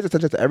 He pays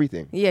attention to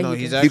everything. Yeah, No, he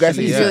he's does. Do you guys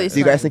Actually, think? yeah. really Do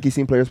you guys smart. think he's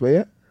seen Players Play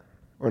yet,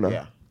 or no?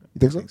 Yeah. You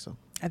think I so? think so.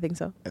 I think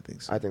so. I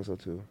think so. I think so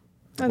too.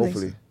 I think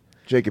Hopefully,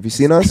 Jake, if you've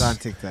seen us, It's on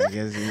TikTok.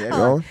 Yes.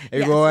 know?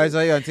 Everyone, I saw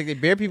you on TikTok.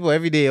 Bare people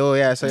every day. Oh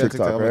yeah, I saw you on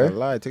TikTok, TikTok. I'm right? not gonna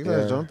lie. TikTok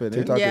is jumping.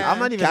 TikTok is- I'm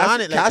not even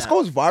on it. Like Cass that.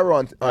 goes viral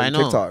on I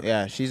know. TikTok.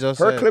 Yeah, she's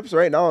also Her clips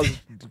right now is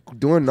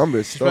doing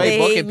numbers. She's So. probably Hey,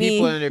 booking me.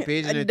 people on their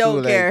page and I it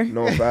don't too. care.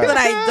 No But fact.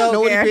 I don't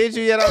Nobody care. paid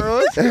you yet on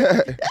Rose?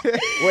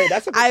 Wait,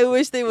 that's a I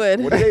wish they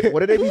would. what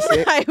did they be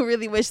saying? I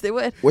really wish they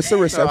would. What's the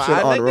reception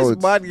I on like roads?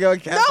 this bad girl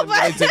Cass No,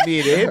 but- to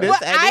me.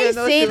 What I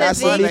say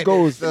the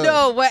thing-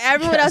 No, what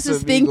everyone else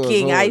is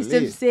thinking. I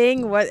am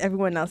saying what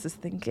everyone else is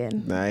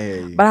thinking. Nah, I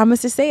hear you. But I'm gonna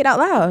just say it out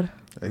loud.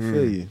 I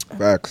feel you.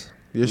 Facts.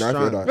 You're No, I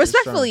feel strong. that.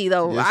 Respectfully,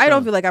 though, You're I don't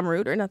strong. feel like I'm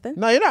rude or nothing.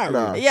 No, you're not.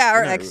 Nah. rude. Yeah, or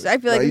You're not extra. rude.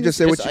 I feel like you just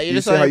say what you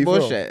just say how like you feel.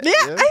 bullshit.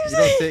 Yeah, I'm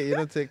saying- You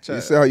don't take You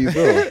chat. say how you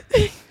feel.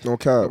 No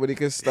cap. Nobody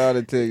can start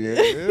a thing.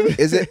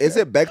 Is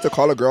it back to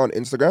call a girl on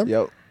Instagram?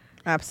 Yo,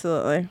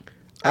 Absolutely.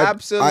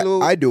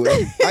 absolutely. I do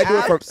it. I do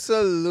it from.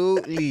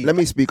 Absolutely. Let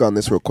me speak on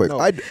this real quick. No.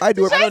 I do it. I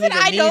don't I even said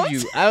I need don't.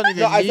 you. I don't even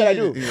No, I need said I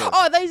you. do. Oh,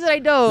 I thought you said I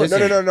don't.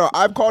 Listen. No.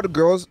 I've called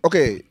girls.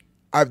 Okay,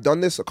 I've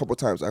done this a couple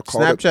times. I've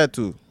called. Snapchat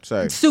too.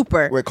 Sorry.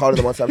 Super. Wait, calling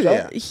them on Snapchat?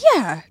 Yeah.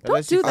 Yeah, don't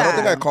Unless do you- that. I don't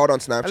think I called on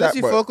Unless Snapchat,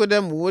 you but fuck with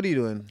them, what are you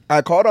doing?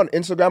 I called on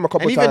Instagram a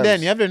couple And times. even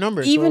then, you have their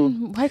number.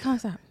 Even why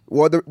concept?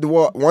 Well,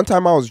 one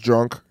time I was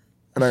drunk,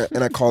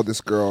 and I called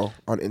this girl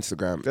on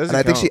Instagram, Doesn't and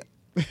I think count.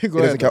 it Go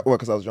doesn't ahead. count. What?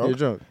 Because I was drunk. You're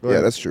drunk. Go Yeah,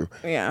 ahead. that's true.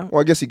 Yeah. Well,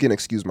 I guess you can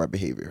excuse my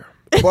behavior,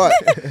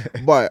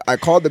 but I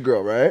called the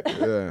girl, right?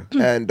 Yeah.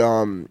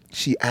 And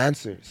she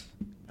answers,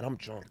 and I'm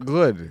drunk.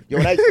 Good. Yo,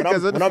 when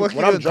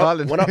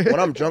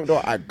I'm drunk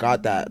though, I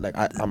got that like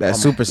I'm That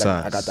super like,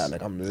 sauce. I got that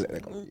like I'm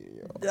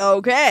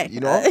Okay. you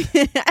know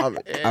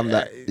I'm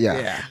that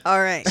yeah. All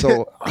right.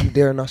 So I'm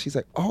there now. She's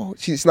like, oh,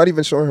 she's not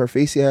even showing her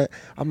face yet.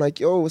 I'm like,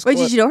 yo, what's Wait,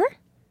 going? did you know her?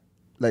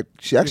 Like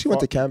she actually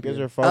went to camp. Guys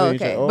are Oh, following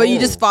each okay. other. But you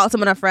just followed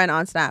someone a friend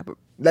on Snap.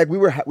 Like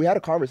we had a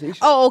conversation.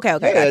 Oh, okay.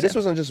 yeah. Gotcha. This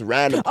wasn't just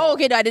random. Oh,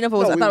 okay. No, I didn't know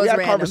if it was. No, I thought it we was had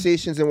random.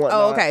 conversations and whatnot.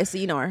 Oh, okay. So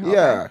you know her. Okay.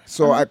 Yeah.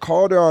 So I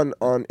called her on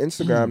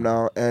Instagram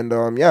now, and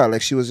yeah,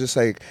 like she was just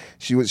like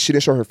she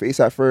didn't show her face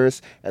at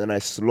first, and then I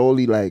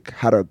slowly like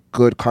had a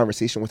good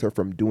conversation with her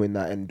from doing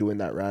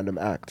that random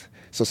act.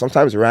 So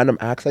sometimes random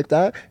acts like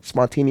that,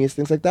 spontaneous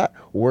things like that,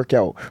 work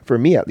out for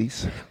me at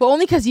least. But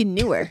only because you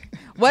knew her.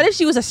 What if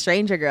she was a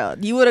stranger girl?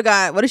 You would have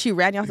got. What if she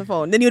ran you off the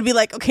phone? Then you'd be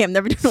like, okay, I'm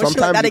never doing no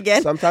shit like that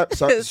again. Sometimes,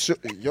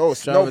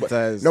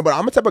 Traumatized. no, but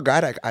I'm a type of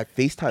guy that I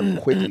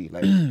FaceTime quickly.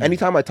 Like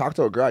anytime I talk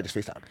to a girl, I just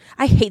FaceTime.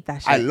 I hate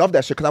that shit. I love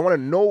that shit because I want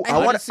to know.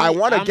 I Honestly,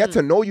 want to get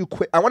to know you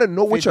quick. I want to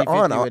know what you're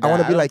on. I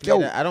want to be like,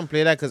 yo. I don't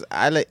play that because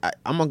I'm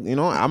a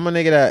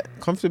nigga that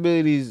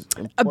comfortability is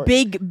a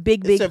important.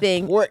 big It's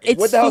thing. important. It's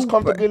What the hell's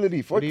super.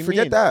 comfortability? What do you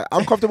Forget mean? that.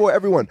 I'm comfortable with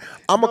everyone.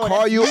 I'm gonna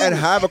call you and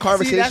have a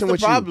conversation that's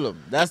with the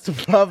problem. That's the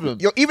problem.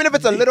 you. Yo, even if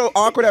it's a little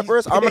awkward at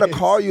first, I'm gonna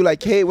call you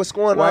like, hey, what's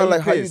going on?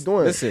 Like, how you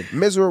doing? Listen,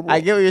 miserable. I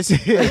get what you're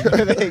saying.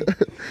 Like,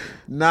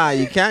 nah,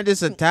 you can't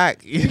just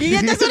attack.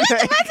 Yeah, that's what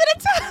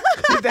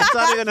I'm That's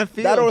how they're gonna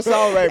feel. That don't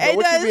sound right, bro.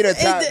 What you mean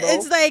attack, bro?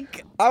 It's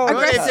like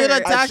aggressive. If you're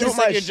attacking, it's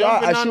like you're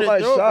jumping on the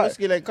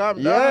throat. Like,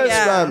 calm down.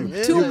 Yes,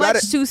 fam. Too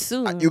much too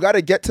soon. You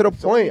gotta get to the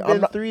point.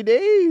 I'm not 3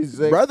 days,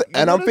 like, brother,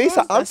 and I'm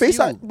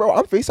FaceTime, bro.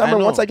 I'm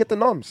FaceTiming once I get the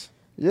numbs.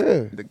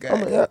 Yeah.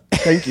 Yeah.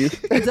 Thank you.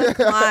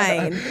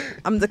 Decline.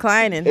 I'm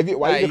declining.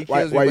 Why you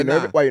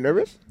nervous? Why you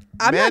nervous?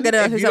 I'm not gonna.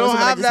 If you don't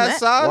have that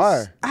sauce,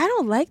 why? I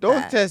don't like don't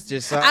that. test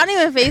your sauce. I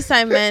don't even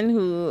FaceTime men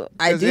who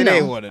I do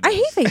know. I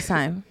hate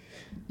FaceTime.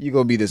 You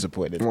gonna be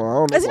disappointed. Well, I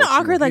don't know. Isn't it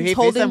awkward? Like hate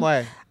holding. FaceTime?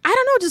 Why? I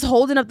don't know. Just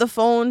holding up the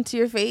phone to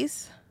your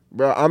face.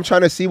 Bro, I'm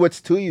trying to see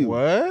what's to you.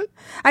 What?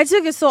 I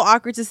took it so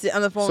awkward to sit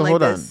on the phone So like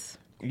hold this.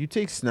 You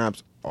take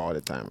snaps all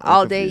the time.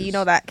 All day, you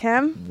know that,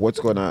 Cam. What's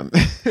going on?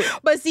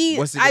 But see,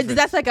 What's the difference?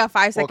 that's like a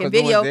 5-second 'cause no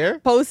video. one's there?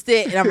 Post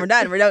it, and we're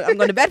done. I'm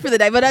going to bed for the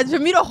day. But for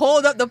me to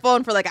hold up the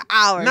phone for like an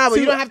hour. Nah, but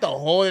you don't have to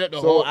hold it up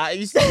the whole hour.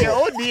 You see your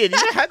own need. You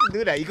don't have to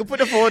do that. You can put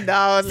the phone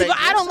down. See, but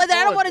I don't like that.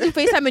 I don't want to do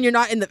FaceTime and you're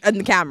not in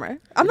the camera.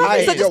 I'm not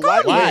going to just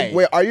call why? me.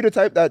 Wait, are you the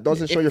type that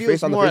doesn't show your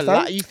face on the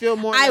FaceTime? You feel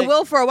more. I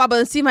will for a while,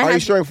 but see my Are you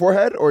hands. showing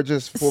forehead or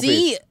just full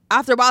face?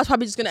 After a while, it's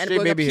probably just gonna end up Straight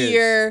going up baby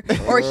here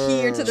or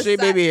here to the Straight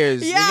side. baby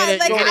hairs. Yeah, You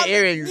like get the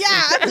earrings. Yeah,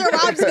 after a while,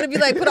 I'm just gonna be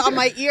like, put it on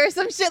my ear or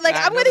some shit. Like,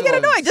 I'm gonna get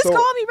annoyed. Just So-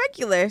 call me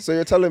regular. So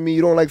you're telling me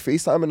you don't like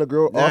FaceTiming a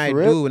girl Nah, off I the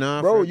rip? do,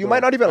 nah, bro, for you real.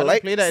 might not I even don't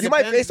like. play that. You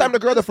might Depends. FaceTime the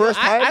girl the first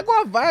time. I go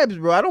off vibes,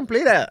 bro. I don't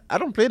play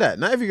that.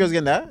 Not every girl's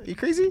getting that. You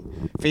crazy?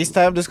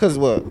 FaceTime just cause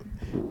what?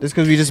 Just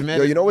cause we just met.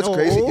 Yo, you know what's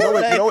crazy? You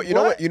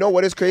know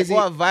what is crazy? I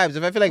go off vibes.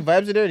 If I feel like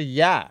vibes are there,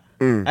 yeah.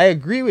 I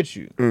agree with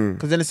you.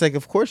 Because then it's like,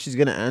 of course she's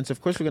gonna answer.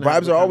 Of course we're gonna.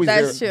 Vibes are always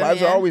there. That's true, Vibes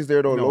yeah. are always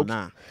there though. No, low.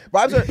 nah.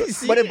 Vibes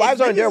are. But if vibes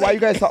aren't there, why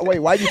you guys talk? Wait,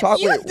 why you talk?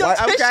 You Wait, why?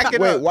 don't touch that.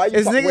 Wait, why you?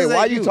 It's Talk, niggas wait, why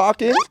like you you.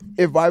 talking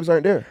if vibes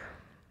aren't there?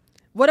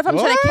 What if I'm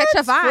trying to catch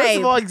a vibe? First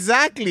of all,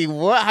 exactly.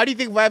 What? How do you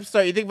think vibes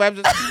start? You think vibes?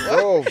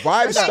 Oh,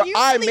 vibes. Yeah,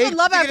 you believe in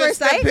love at first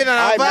sight?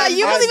 Yeah,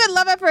 you believe in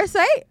love at first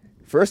sight?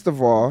 First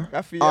of all,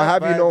 I'll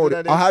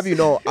have you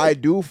know, I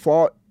do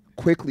fall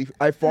quickly.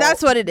 I fall.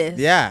 That's what it is.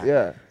 Yeah.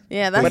 Yeah.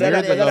 Yeah, that's But what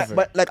then, it is.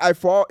 but like I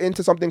fall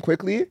into something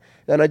quickly,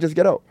 then I just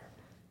get out.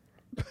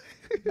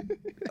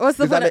 What's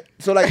the point?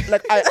 So like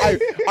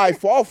I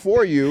fall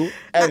for you,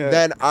 and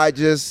then I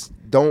just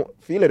don't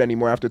feel it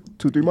anymore after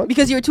 2-3 months.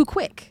 Because you're too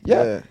quick.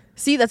 Yeah.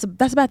 See, that's a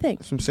bad thing.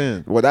 That's what I'm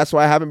saying. Well, that's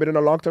why I haven't been in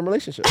a long-term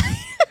relationship.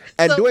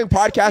 And So, doing you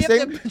have to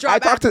podcasting, draw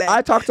back then.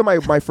 I talked to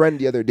my friend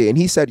the other day, and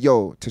he said,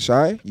 "Yo,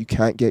 Tashai, you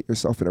can't get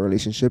yourself in a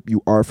relationship.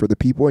 You are for the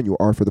people, and you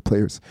are for the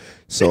players."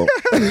 So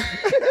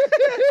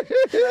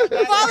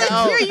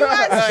Volunteer you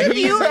ask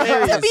you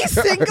to be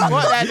single.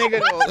 What that nigga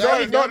know?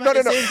 No.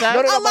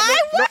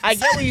 I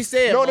get what you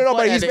saying. No,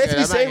 but he's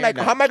basically saying like,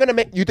 how am I gonna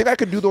make? You think I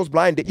could do those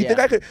blind dates? You think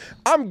I could?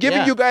 I'm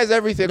giving you guys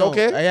everything,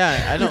 okay?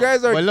 Yeah, I know. You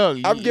guys are. But look,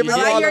 I'm giving you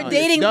Like all. you're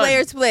dating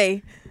players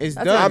play. It's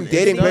That's done. what I'm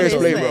dating It's players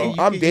done. play, bro.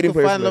 I'm dating you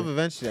players find play. love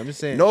eventually. I'm just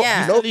saying. No,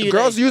 Yeah. no, You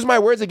girls like- use my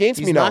words against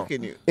he's me now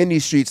knocking you. in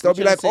these streets. They'll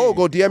be like, "Oh,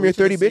 go DM your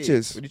 30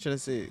 bitches." What are you trying to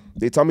say?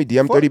 They tell me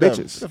DM Fuck 30 them.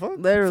 bitches. What the fuck?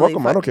 Literally. Fuck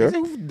them, I don't care.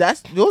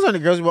 Those are the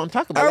girls we want to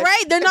talk about. All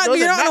right, you're not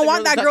gonna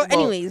want that girl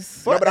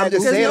anyways. No, but I'm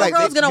just Because saying, no like,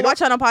 girl's they- gonna you know-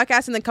 watch on a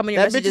podcast and then come in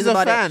your That bitch messages is a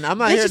about fan. it. I'm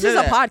not This hearing is just a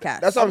none of that.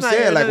 podcast. That's what I'm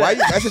saying. Like, why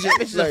you messaging?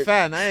 Bitch is a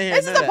fan. I ain't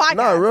This hearing is a none of that. podcast.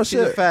 No, real She's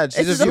a shit. fan. She's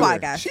This a is a viewer.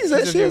 podcast.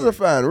 She is a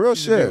fan. Real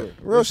shit.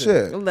 Real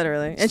shit.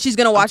 Literally, and she's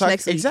gonna watch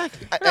next week.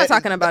 Exactly. We're not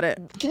talking about it.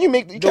 Can you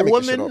make? You The can't make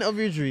this shit woman up. of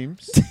your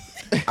dreams.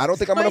 I don't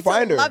think I'm gonna Going to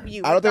find her. love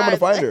you I don't think I'm gonna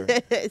find her.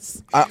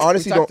 regardless. I We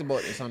honestly talked don't.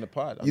 about this on the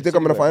pod. You think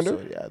I'm gonna find her?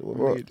 Yeah, the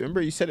woman.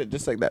 Remember, you said it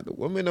just like that. The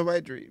woman of my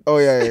dreams. Oh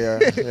yeah.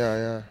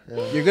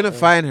 You're gonna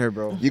find her,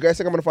 bro. You guys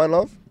think I'm gonna find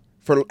love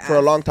for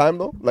a long time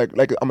though? Like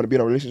I'm gonna be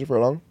in a relationship for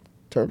a long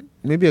term?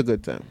 Maybe a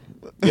good time.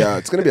 Yeah,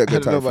 it's gonna be a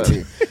good I time don't for know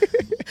me.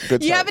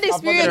 Good You time. haven't I'll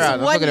fuck it experienced around,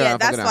 I'll one fuck it yet. around,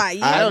 That's fuck it why.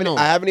 around. I don't know.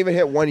 I haven't even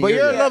hit 1 year. But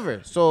you're a yet.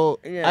 lover, so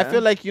Yeah. I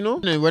feel like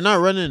we're not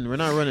running.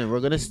 We're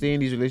gonna stay in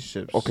these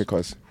relationships. Okay,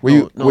 cuz.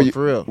 No,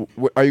 for real.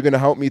 Are you gonna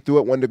help me through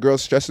it when the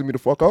girl's stressing me the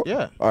fuck out?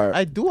 Yeah. All right.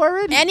 I do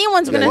already.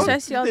 Anyone's gonna Yeah.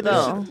 stress you out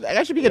though.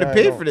 I should be getting Yeah, I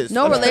paid know. for this.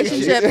 No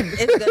relationship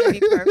is gonna be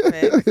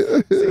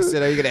perfect. Six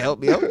said, "Are you gonna help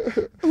me out?"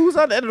 Who's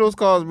on the end of those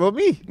calls, bro?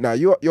 Me. Nah,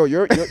 you're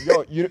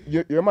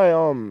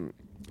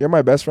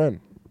my best friend.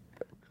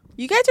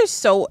 You guys are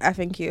so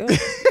effing cute.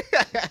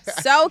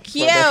 So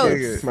cute.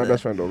 It's my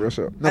best friend though, real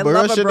shit. No, I but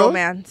love real a shit, though.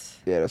 bromance.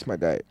 Yeah, that's my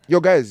guy. Yo,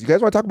 guys, you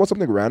guys want to talk about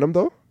something random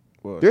though?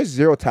 What? There's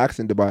zero tax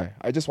in Dubai.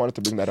 I just wanted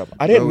to bring that up.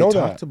 I didn't Bro, know we that.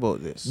 talked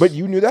about this. But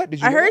you knew that? Did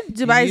you? I know heard that?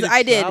 Dubai's. need to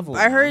I did. travel,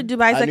 I heard man.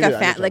 Dubai's I like knew a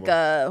that, I need to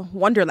a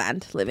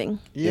wonderland living.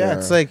 yeah,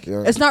 it's like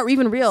It's not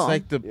even real. it's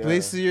like the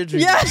place of your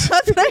dreams. yeah,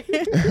 that's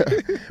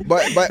right.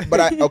 But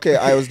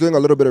I was doing a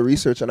little bit of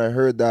research and I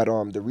heard that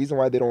the reason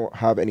why they don't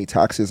have any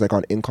taxes like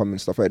on income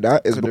and stuff like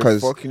that is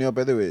because they're fucking you up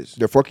other ways.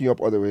 they're fucking you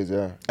up other ways.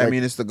 Yeah, I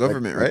mean, it's the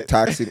government, right?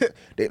 Taxing,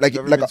 like a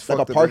Government's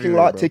fucked up parking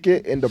everywhere, lot bro.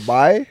 ticket in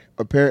Dubai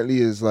apparently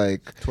is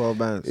like 12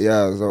 bands.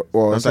 Yeah, so,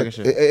 well, it's like,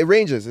 it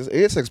ranges.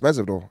 It's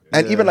expensive though,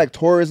 and even like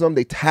tourism,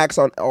 they tax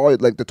on all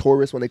like the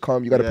tourists when they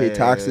come. You got to pay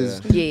taxes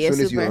as soon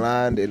as you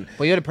land. And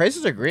but the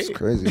prices are great. It's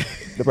crazy.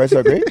 The prices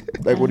are great.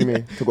 Like, what do you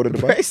mean to go to Dubai?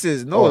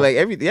 Prices, no, like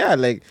everything. Yeah,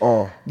 like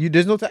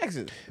there's no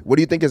taxes. What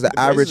do you think is the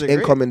average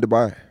income in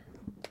Dubai?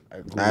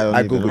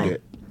 I googled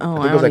it. Oh,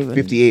 I think it was like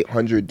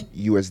 5,800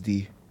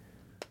 USD.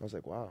 I was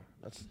like, wow,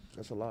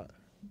 that's a lot.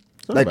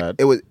 Like bad.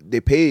 It was, they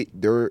pay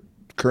their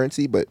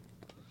currency, but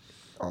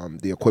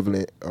the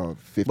equivalent of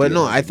 50. But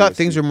no, I thought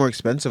things were more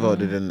expensive out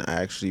there than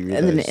I actually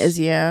realized. And then it is,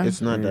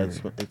 It's not that.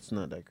 It's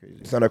not that crazy.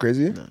 It's not that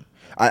crazy. No.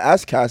 I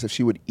asked Cass if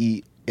she would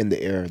eat in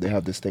the air. They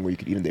have this thing where you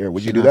could eat in the air.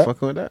 Would you do that?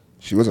 Fucking with that?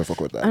 She wasn't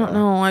fucking with that. I don't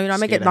know. I mean, I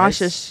might get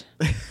nauseous.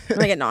 I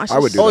might get nauseous. I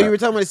would do that. You were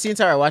talking about the scene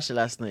tower. I watched it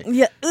last night.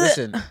 Yeah.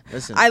 Listen.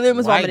 I literally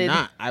was vomited. Why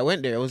not? I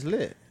went there. It was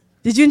lit.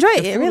 Did you enjoy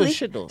it? The food Really? was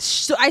shit though.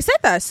 So I said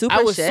that super shit.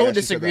 I was so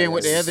disagreeing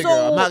with the other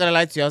girl. I'm not gonna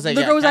lie to you. I was like,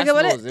 the girl was like,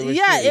 about it.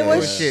 Yeah, it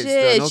was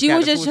shit. She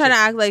was just trying to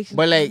act like.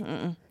 But like,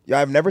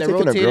 yeah, I've never taken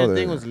a girl there. The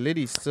thing was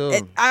litty still.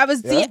 I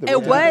was.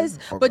 It was.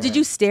 But did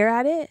you stare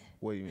at it?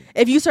 What do you mean?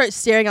 If you start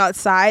staring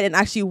outside and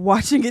actually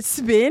watching it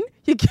spin,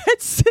 you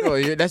get sick.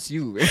 Oh, that's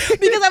you.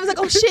 Because I was like,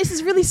 oh shit, this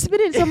is really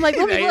spinning. So I'm like,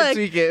 let me look.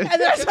 And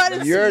then I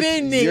started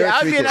spinning.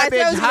 I mean, I've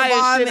been high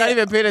as shit, not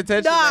even paying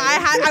attention. No,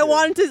 I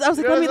wanted to. I was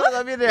like, let me look.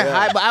 I've been there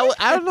high, but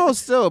I don't know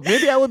still.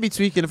 Maybe I would be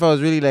tweaking if I was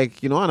really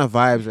like, on a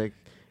vibes. Like,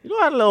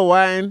 had a little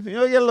wine, get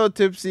a little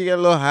tipsy, get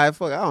a little high.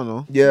 Fuck, I don't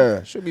know.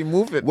 Yeah. Should be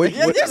moving.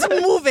 There's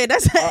moving.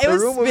 It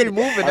was spinning.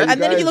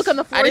 And then if you look on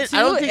the floor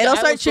too, it'll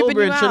start tripping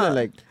you out.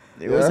 Like,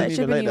 it wasn't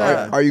even like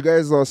that. Are you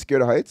guys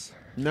scared of heights?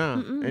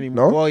 No,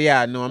 anymore. No? Well,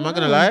 yeah, no, I'm not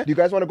gonna lie. Do you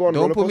guys want to go on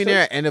roller Don't put me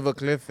near the end of a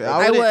cliff.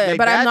 I would,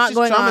 but I'm not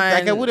going on.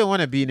 Like, I wouldn't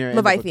want to be near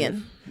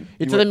Leviathan.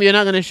 You're telling me you're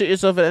not gonna shit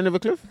yourself at the end of a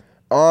cliff?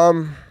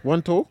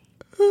 One toe?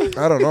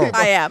 I don't know.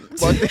 I am.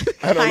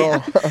 I don't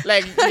know.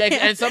 like,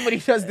 and somebody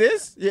does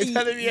this? You're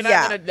telling me you're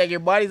not gonna, like, your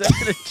body's not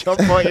gonna jump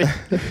on you?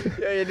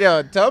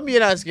 Yo, tell me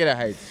you're not scared of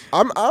heights.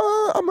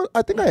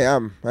 I think I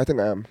am.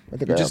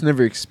 You just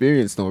never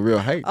experienced no real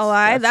heights. Oh,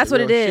 that's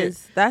what it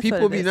is. That's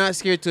people be not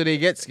scared till they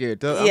get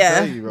scared. I'm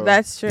telling you, bro.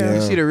 That's true.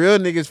 You see the real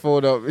niggas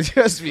fold up.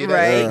 Just be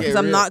right, because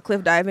I'm not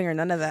cliff diving or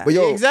none of that. But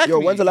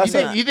exactly. When's the last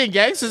time? You think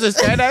gangsters are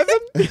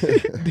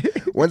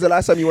skydiving? When's the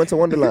last time you went to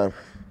Wonderland?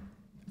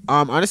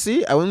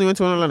 Honestly, I only went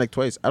to Wonderland like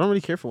twice. I don't really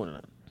care for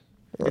Wonderland.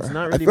 It's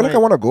not really. I feel like I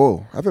want to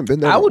go. I haven't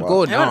been there. I would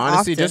go now,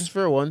 honestly, just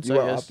for once. I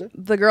guess.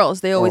 The girls,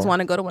 they always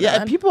want to go to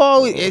Wonderland. Yeah, people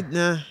always.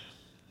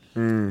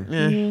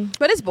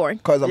 But it's boring.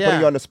 Cause I'm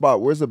putting you on the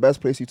spot. Where's the best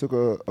place you took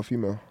a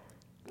female?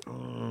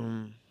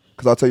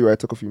 Cause I'll tell you where I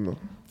took a female.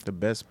 The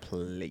best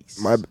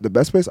place. The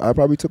best place I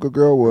probably took a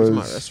girl was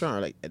my restaurant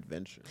or like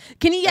adventure.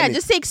 Can you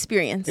just say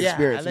experience?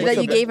 Experience that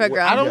you gave her,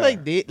 girl. I don't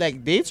like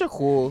dates are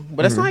cool,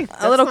 but it's not like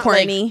a little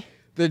corny. Like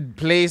the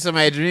place of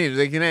my dreams,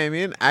 like, you know what I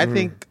mean?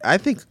 I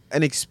think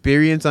an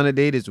experience on a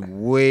date is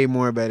way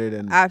more better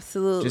than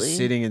absolutely just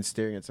sitting and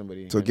staring at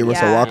somebody. So give us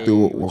a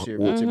walkthrough. What's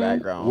your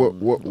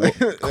background?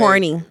 What?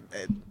 Corny.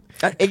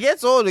 It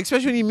gets old,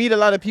 especially when you meet a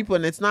lot of people,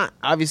 and it's not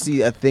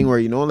obviously a thing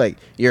where like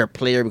you're a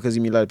player because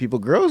you meet a lot of people.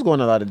 Girls go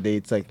on a lot of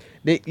dates, like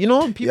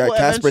people. Yeah,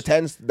 Cass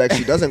pretends that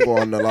she doesn't go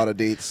on a lot of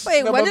dates.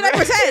 Wait, when did I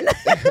pretend?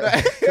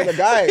 To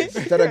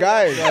the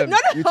guys. No.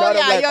 You tell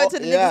them like, to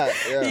the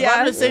yeah.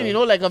 I'm just saying,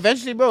 like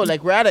eventually, bro,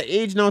 like we're at an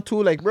age now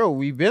too, like, bro,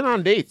 we've been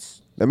on dates.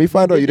 Let me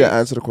find out you didn't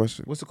answer the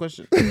question. What's the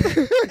question?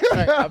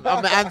 I'm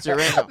gonna answer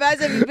right now. Guys,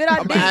 have you been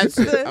on dates?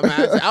 I'm gonna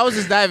answer. I was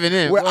just diving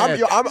in. Wait,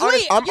 I'm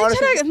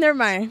honest. Never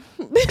mind.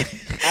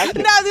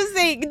 No, just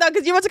saying,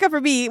 because you want to come for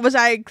me, which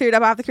I cleared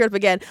up. I have to clear it up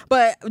again.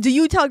 But do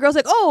you tell girls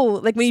like, oh,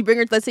 like when you bring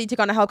her, let's say you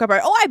take on a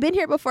helicopter, oh, I've been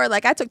here before.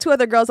 Like I took 2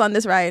 other girls on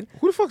this ride.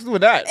 Who the fuck's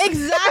doing that?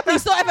 Exactly.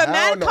 So if a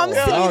man comes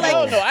to me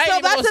like, so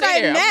that's what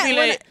I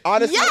meant.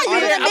 Honestly, yeah,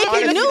 you're gonna make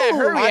it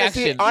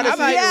new.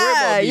 Honestly,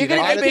 yeah, you're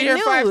gonna make it new.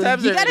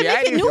 You gotta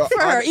make it new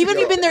for her, even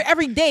if you've been there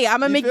every day. I'm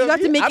gonna make you have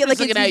to make it like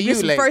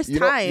it's your first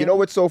time. You know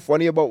what's so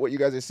funny about what you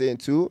guys are saying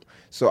too?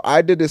 So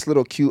I did this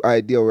little cute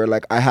idea where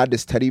like I had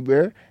this teddy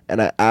bear and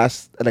I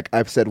asked, like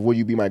I said, will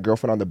you be my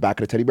girlfriend on the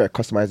back of the teddy bear? I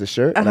customized the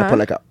shirt and I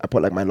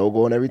put like my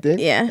logo and everything.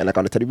 Yeah. And like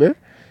on the teddy bear.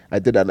 I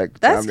did that like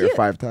damn near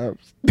 5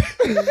 times. See?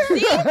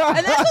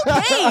 And that's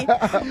okay.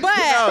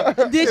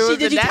 But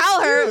did you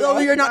tell her, oh,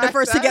 you're not the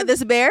first to get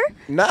this bear?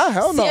 Nah,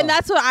 hell no. See, and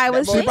that's what I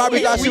was saying. She probably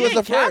thought she was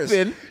the first.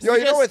 Yo,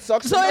 you know what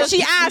sucks? So if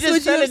she asked,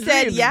 would you have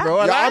said yeah?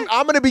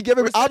 I'm gonna be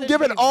giving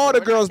all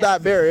the girls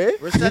that bear, eh?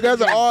 You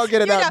guys are all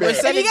getting that bear.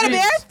 If you get a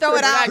bear, throw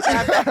it out.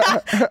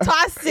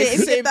 Toss it. It's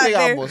the same thing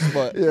almost,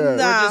 but we're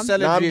just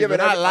selling dreams. We're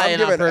not lying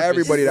on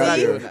everybody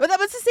that. But that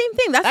was the same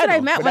thing. That's what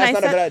I meant when I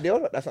said. That's not a good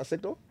idea. That's not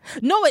sick though.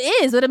 No,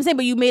 it is. But I'm saying,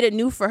 but you made it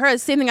new for her.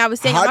 Same thing I was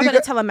saying. I'm not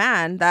gonna tell a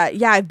man that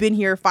I've been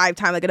here 5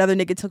 times. Like another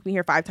nigga took me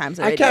here 5 times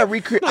already. I can't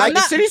recreate.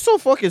 The city's so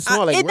fucking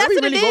small. Like that's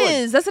what it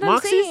is. That's what I'm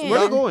saying. Where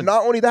are you going?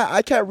 Not only that,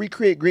 I can't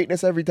recreate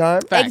greatness every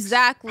time. Facts.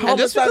 Exactly. And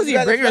just because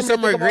you bring her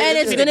somewhere great, and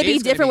it's gonna be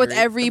different with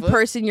every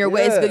person you're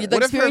with. The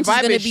experience is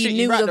gonna be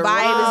new. The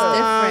vibe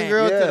is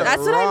different.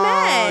 That's what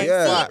I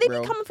meant. See, they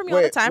be coming from me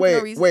all the time for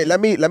no reason. Wait,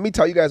 let me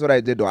tell you guys what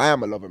I did though. I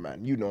am a lover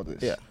man. You know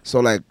this. Yeah. So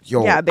like,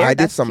 I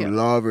did some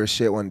lover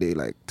shit one day,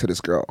 like to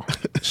this girl.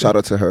 Shout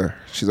out to her.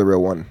 She's a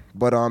real one.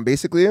 But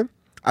basically,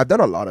 I've done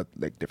a lot of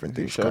like different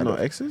things. Should I know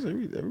exes?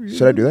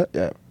 Should I do that?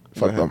 Yeah.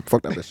 Fuck them.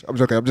 Fuck that bitch. I'm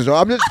joking. I'm just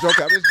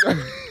joking.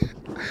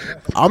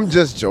 I'm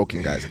just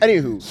joking, guys.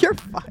 Anywho, you're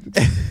fine.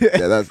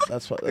 Yeah,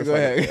 that's fine. Go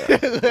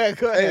ahead.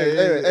 Go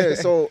ahead. Anyway,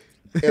 so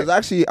it was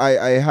actually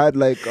I had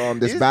like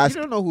this basket.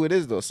 You don't know who it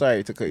is though.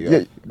 Sorry to cut you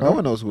off. No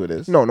one knows who it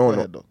is. No one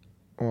knows.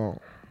 Oh,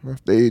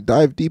 if they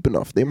dive deep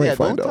enough, they might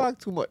find out. Don't talk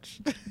too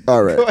much.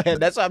 All right. Go ahead.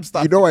 That's why I'm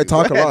stopping. You know I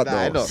talk a lot though.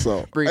 I know.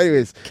 So,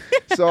 anyways,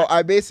 so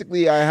I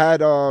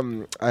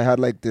had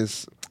like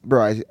this,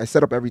 bro. I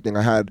set up everything.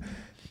 I had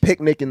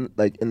picnic in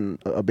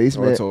a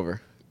basement. Oh, it's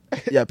over.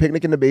 Yeah,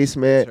 picnic in the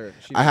basement.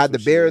 I had the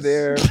bear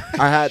there.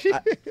 I had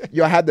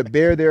the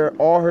bear there.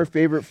 All her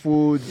favorite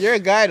foods. You're a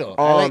guy though.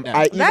 I like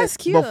that. That's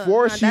cute.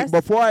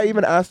 Before I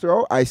even asked her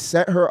out, I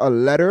sent her a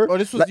letter. Oh,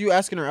 this was you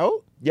asking her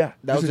out? Yeah,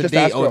 that was the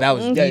day. Oh, that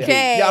was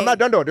okay. Yeah, I'm not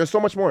done though. There's so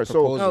much more.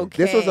 So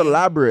this was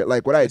elaborate.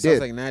 Like what I did. Sounds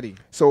like Natty.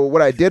 So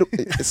what I did.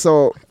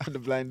 So on the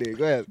blind date.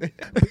 Go ahead.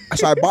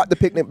 So I bought the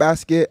picnic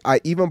basket.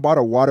 I even bought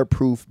a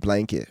waterproof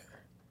blanket.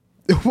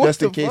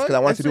 Just in case, because I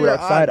wanted to do it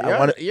outside.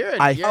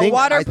 A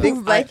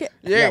waterproof blanket.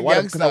 Because I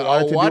wanted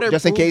to do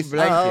just in case.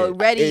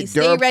 Ready.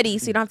 Stay ready,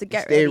 so you don't have to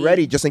get ready. Stay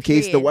ready, just in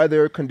case the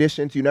weather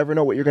conditions. You never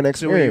know what you're gonna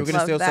experience. So you were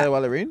gonna stay outside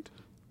while it rained?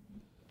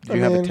 Did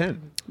you have a tent?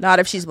 Not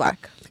if she's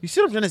black. You see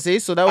what I'm trying to say?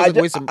 So that was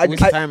a waste of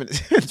time.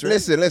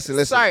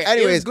 Listen. Sorry.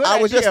 Anyways, I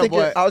was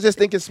just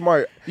thinking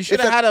smart. You should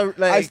have had a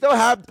like. I still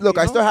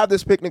have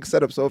this picnic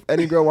set up. So if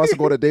any girl wants to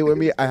go on a date with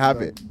me, I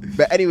have it.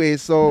 But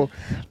anyways, so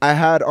I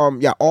had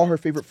all her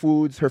favorite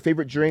foods, her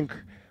favorite drink,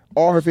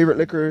 all her favorite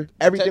liquor,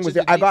 everything was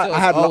there. I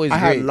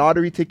had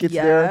lottery tickets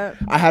there.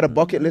 I had a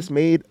bucket list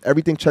made.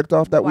 Everything checked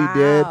off that we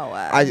did.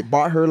 I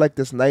bought her like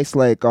this nice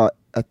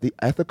at the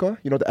Ethica,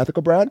 you know the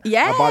Ethica brand.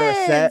 Yes. I bought her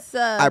a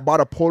set. I bought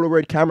a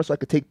Polaroid camera so I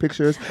could take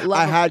pictures.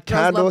 I had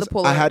candles.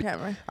 I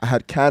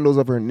had candles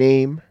of her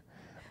name.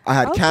 I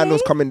had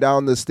candles coming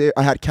down the stairs.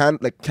 I had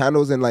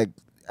candles in like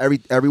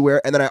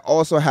everywhere. And then I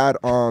also had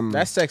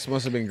that sex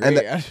must have been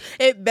great.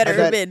 It better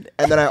have been.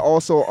 And then I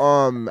also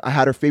I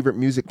had her favorite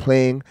music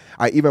playing.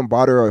 I even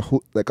bought her a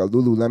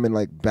Lululemon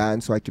like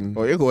band so I can.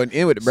 Oh, you're going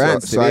in with the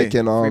brands so I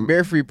can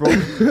free pro.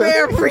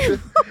 Bear free.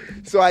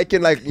 So I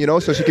can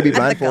so she can be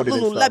blindfolded.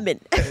 Lululemon.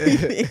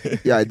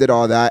 Yeah, I did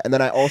all that, and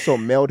then I also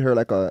mailed her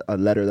like a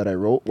letter that I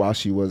wrote while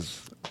she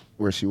was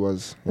where she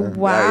was. Yeah.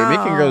 Wow, yeah, you're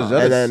making girls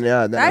jealous. And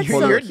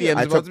then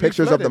I took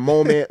pictures of the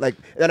moment.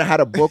 Then I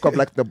had a book of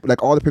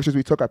all the pictures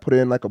we took. I put it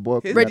in like a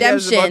book.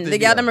 Redemption. The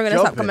gal them are gonna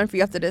stop coming for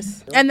you after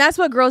this. And that's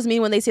what girls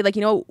mean when they say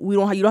you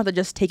don't have to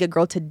just take a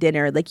girl to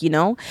dinner.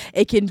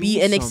 It can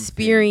be an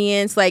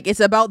experience. Like it's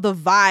about the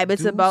vibe.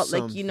 It's about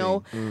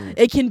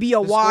it can be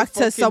a walk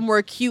to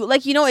somewhere cute.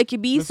 It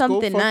could be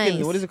something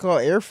nice. What is it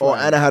called? Air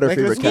flight. Oh, and I had her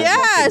favorite cat.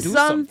 Yeah,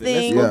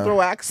 something. Let's go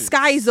throw axes.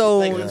 Sky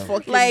Zone.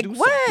 Like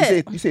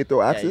what? You say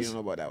throw axes? Know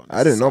about that one.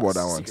 I didn't know about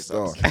that one.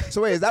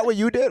 So wait, is that what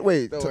you did?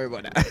 Wait, don't worry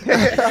about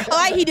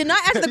that. He did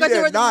not answer the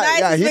question. Where the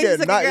nicest he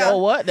did not. Oh,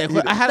 what?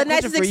 I had the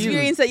nicest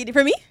experience that you did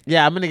for me.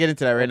 Yeah, I'm gonna get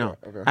into that right now.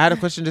 Okay. I had a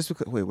question just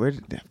because. Wait, where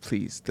did that?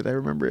 Please, did I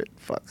remember it?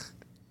 Fuck,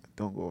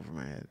 don't go over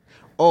my head.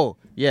 Oh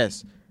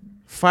yes,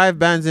 5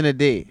 bands in a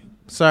day.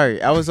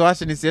 Sorry, I was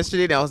watching this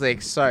yesterday and I was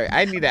like, sorry,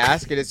 I need to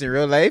ask her this in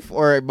real life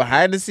or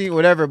behind the scene,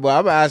 whatever. But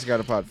I'm gonna ask her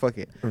on the pod. Fuck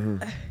it.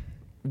 Mm-hmm.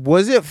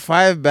 Was it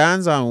 5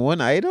 bands on one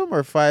item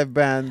or 5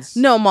 bands?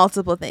 No,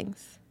 multiple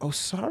things. Oh,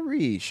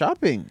 sorry.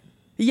 Shopping.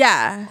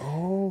 Yeah.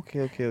 Oh,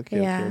 okay.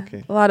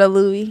 Okay. A lot of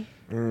Louis.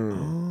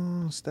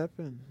 Oh,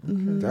 stepping. Okay.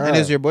 Mm-hmm. And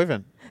is your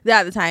boyfriend?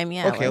 At the time,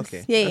 yeah.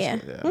 Okay. Yeah.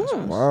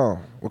 Wow.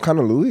 What kind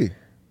of Louis?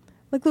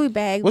 Like Louis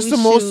bag. What's Louis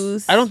the most?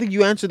 shoes. I don't think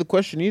you answered the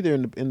question either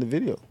in the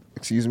video.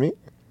 Excuse me?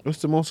 What's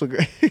the most a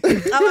girl? You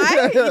did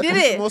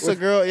it. What's the most a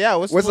girl? Yeah.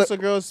 What's the most a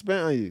girl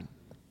spent on you?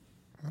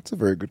 That's a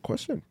very good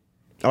question.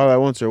 All at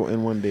once or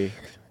in one day,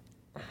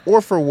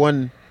 or for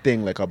one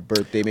thing like a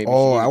birthday maybe.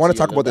 Oh, I want to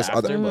talk about this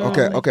other.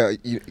 Okay.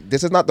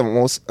 This is not the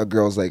most a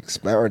girl's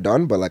spent or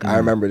done, but I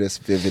remember this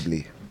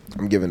vividly.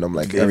 I'm giving them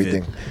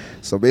everything.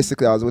 So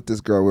basically, I was with this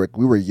girl.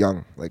 We were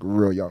young,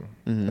 real young.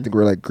 Mm-hmm. I think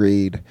we were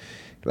grade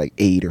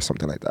 8 or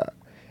something like that,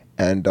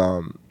 and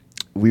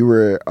we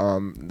were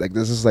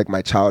this is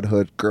my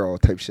childhood girl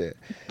type shit,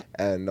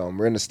 and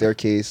we're in the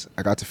staircase.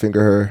 I got to finger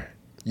her.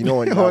 You know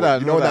when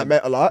that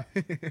meant a lot?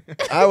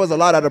 I was a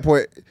lot at a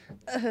point.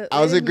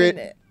 I was in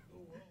grade.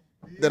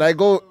 Did I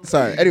go?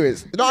 Sorry.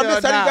 Anyways, I'm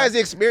just telling you guys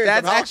the experience.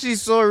 That's actually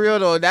so real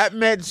though. That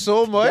meant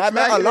so much. That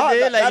meant a lot.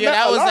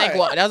 That was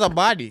what? That was a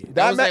body.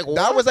 That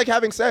was like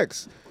having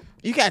sex.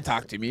 You can't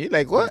talk to me.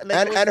 Like what?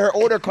 Like, and her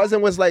older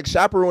cousin was like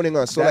chaperoning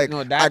us. So I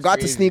got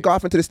to sneak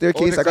off into the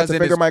staircase. I got to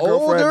finger my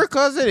girlfriend. Older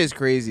cousin is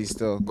crazy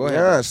still. Go ahead.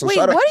 Yeah. So wait,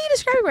 what are you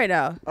describing right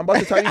now? I'm about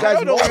to tell you guys. I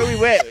don't know where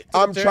we went.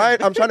 I'm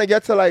trying to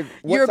get to like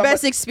your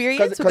best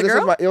experience with the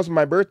girl. It was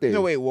my birthday.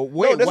 No, wait.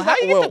 How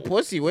you get the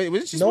pussy? Wait,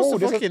 was she supposed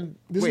to fucking?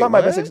 This is not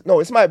my best. No,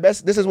 it's my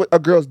best. This is what a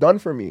girl's done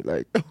for me.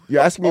 Like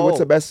you're asking me what's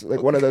the best.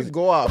 Like one of those.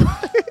 Go off.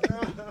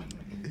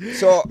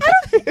 So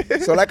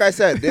like I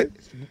said,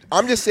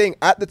 I'm just saying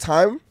at the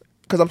time.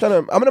 Because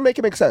I'm gonna make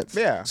it make sense.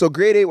 Yeah. So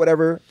grade 8,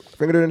 whatever,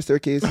 fingered her in the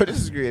staircase. Bro, this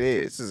is grade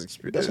 8. This is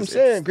experience. That's what I'm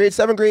saying. Grade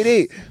 7, grade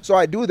 8. So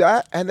I do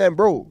that, and then,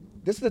 bro,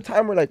 this is the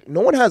time where like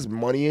no one has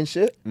money and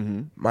shit.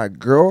 Mm-hmm. My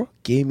girl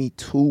gave me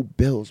 2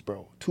 bills,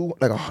 bro.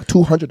 Like a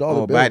 $200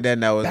 bill. Back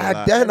then that was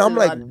back then. I'm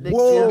like,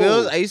 whoa. 2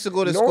 bills. I used to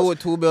go to school with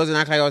 2 bills and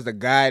act like I was the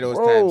guy those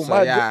times.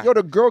 So yeah,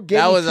 the girl gave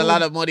me that was a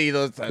lot of money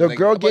those times. The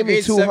girl gave me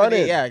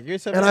 $200. Yeah,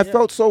 grade 7, and I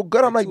felt so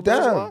good. I'm like,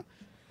 damn.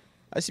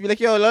 I should be like,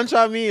 yo, lunch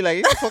on me.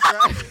 Like, fuck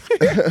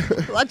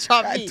around. Lunch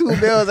on me. 2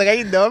 bills. Like, I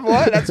ain't done,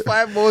 boy. That's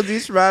 5 bowls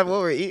each, man. What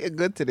we're eating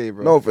good today,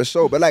 bro. No, for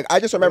sure. But like, I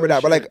just remember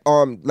that. But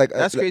like,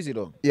 that's crazy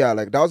though. Yeah,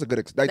 like that was a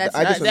good. That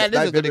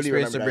is a good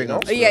experience to bring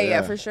up.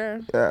 Yeah, for sure.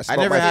 Yeah,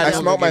 I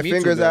smelled my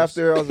fingers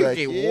after. I was like,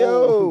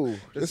 yo,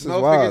 this is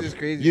wild. Is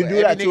crazy. You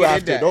do that too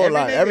after. Don't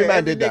lie. Every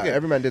man did that.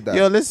 Every man did that.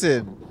 Yo,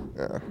 listen.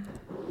 Yeah.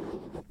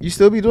 You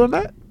still be doing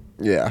that?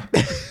 Yeah.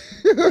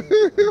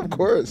 Of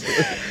course.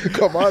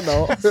 Come on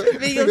now. This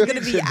video's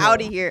gonna be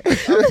out of here.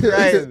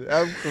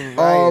 I'm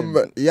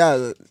crying.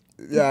 Yeah.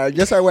 I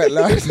guess I went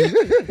last.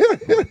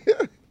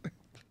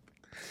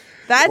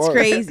 That's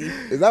crazy.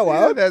 Is that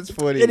wild? That's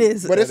funny. It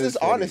is. But this is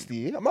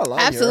honesty. I'm not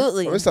lying.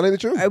 Absolutely. I'm just telling the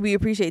truth. We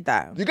appreciate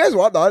that. Do you guys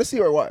want the honesty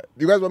or what?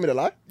 Do you guys want me to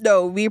lie?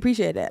 No, we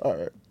appreciate it. All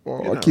right.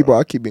 Well,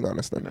 I'll keep being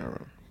honest then.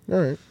 All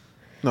right.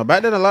 No,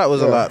 back then a lot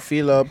was a lot.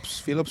 Feel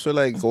ups were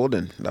like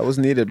golden. That was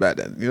needed back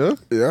then, you know?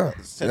 Yeah.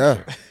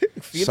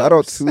 Shout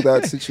out to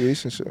that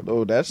situation.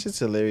 Oh, that shit's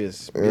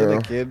hilarious. Being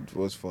a kid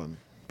was fun.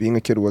 Being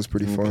a kid was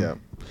pretty fun. Yeah.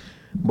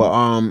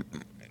 But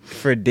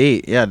for a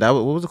date, yeah,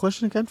 what was the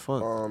question again?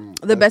 Fuck.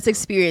 The best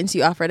experience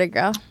you offered a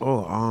girl.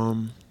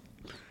 Oh,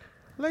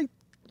 like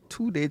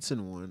 2 dates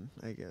in one,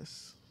 I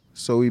guess.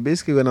 So we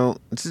basically went out.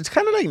 It's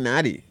kind of like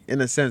Natty in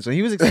a sense. When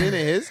he was explaining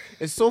his,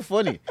 it's so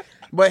funny.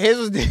 But his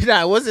was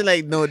it wasn't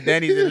like no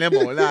Danny's in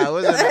limo. Nah, it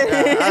wasn't like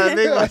that. I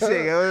think my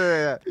shit. It wasn't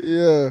like that.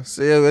 Yeah.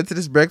 So yeah, we went to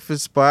this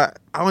breakfast spot.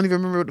 I don't even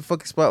remember what the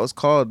fucking spot was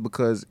called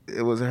because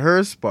it was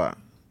her spot,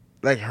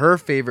 like her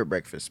favorite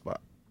breakfast spot.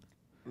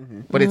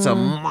 Mm-hmm. But it's a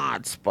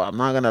mod spot. I'm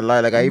not gonna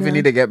lie. Like I even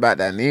need to get back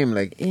that name.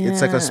 Like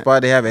it's like a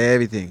spot they have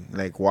everything.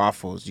 Like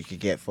waffles, you could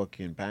get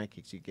fucking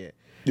pancakes, you get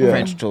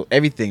French toast,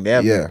 everything. They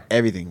have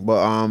everything.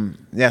 But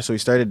so we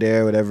started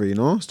there, whatever,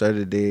 started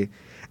the day,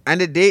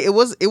 and the day it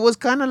was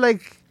kind of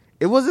like.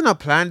 It wasn't a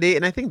planned date,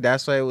 and I think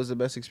that's why it was the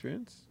best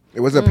experience.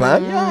 It was a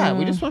plan? Yeah,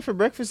 we just went for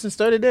breakfast and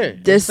started there.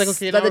 Just like,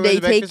 okay, let the day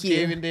take you.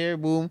 Came in there,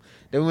 boom.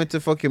 Then we went to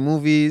fucking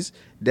movies.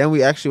 Then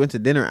we actually went to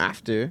dinner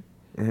after.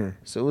 Mm-hmm.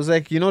 So it was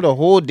like, the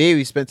whole day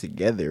we spent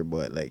together,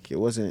 but like it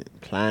wasn't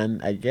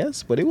planned, I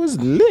guess, but it was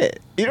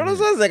lit. You know what I'm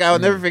saying? Like I'll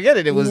never forget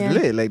it. It was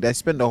lit. Like I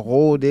spent the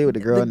whole day with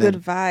the girl. The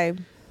good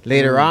vibe.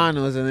 Later on,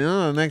 it was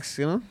next,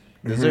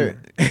 dessert.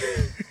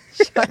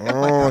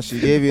 Oh, she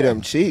gave you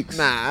them cheeks.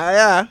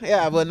 Nah,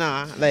 but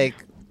like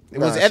it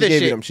was other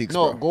shit. Them cheeks,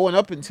 no, bro. Going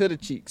up into the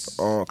cheeks.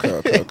 Oh,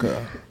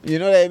 okay. You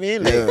know what I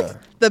mean? Like,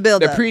 the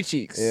build, the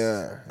pre-cheeks.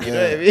 Yeah, you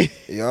know what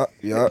I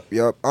mean?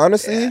 Yup.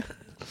 Honestly,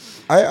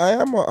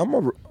 I'm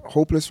a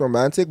hopeless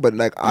romantic, but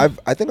like I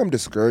think I'm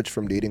discouraged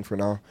from dating for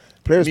now.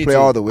 Players play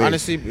all the way.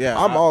 Honestly, yeah.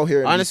 I'm all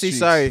here. Honestly,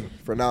 sorry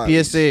for now.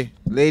 PSA,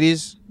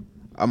 ladies.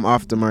 I'm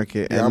off the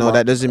market. Yeah, and no,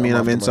 that doesn't mean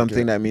I'm in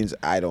something. That means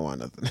I don't want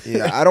nothing.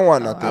 Yeah, I don't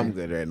want nothing. I'm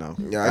good right now.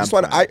 Yeah, I just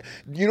want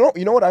you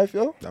know what I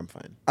feel? I'm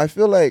fine. I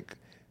feel like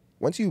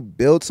once you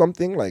build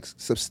something like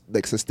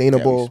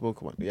sustainable.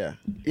 Yeah,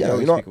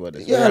 we spoke about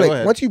it. Yeah,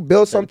 like once you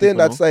build something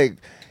that's like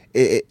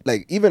it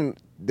like even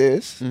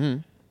this,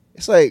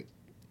 it's like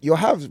you'll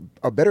have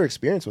a better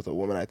experience with a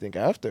woman, I think,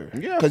 after.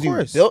 Yeah, because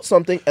you built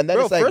something, and then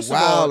it's like,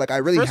 wow, like I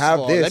really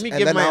have this, and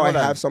then now I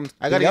have something.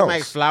 I gotta give my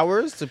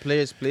flowers to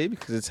Players Play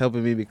because it's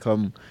helping me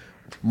become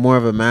more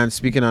of a man,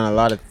 speaking on a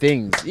lot of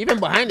things, even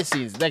behind the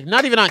scenes, like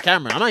not even on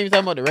camera. I'm not even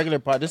talking about the regular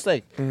part, just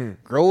like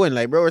growing.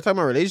 Like, bro, we're talking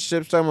about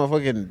relationships, talking about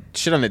fucking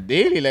shit on the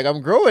daily. Like,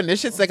 I'm growing.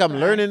 This shit's like I'm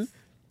learning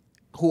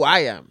who I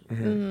am.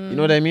 You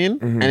know what I mean?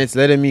 And it's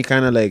letting me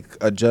kind of like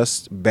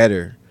adjust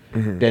better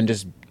than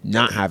just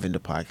not having the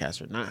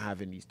podcast or not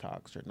having these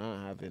talks or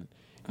not having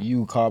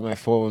you call my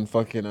phone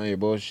fucking on your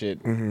bullshit,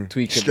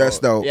 tweaking,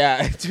 stressed out.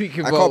 Yeah,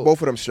 tweaking. I call both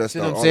of them stressed out.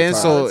 You know what I'm saying?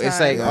 So it's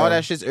like all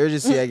that shit's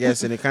urgency, I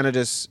guess, and it kind of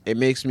it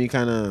makes me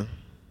kind of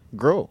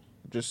grow,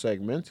 just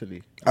like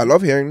mentally. I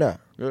love hearing that.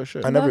 Real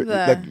shit. I never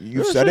like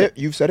you've said it.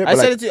 You've said it. I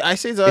said it. I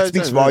say it. It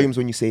speaks volumes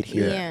when you say it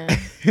here. Yeah.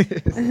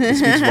 It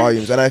speaks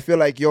volumes, and I feel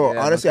like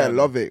honestly, I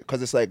love it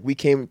because it's like we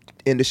came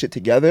in this shit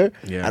together,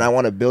 and I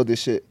want to build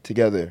this shit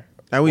together.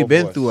 And we've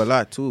been through a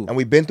lot too. And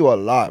we've been through a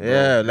lot, bro.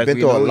 Yeah, like we've been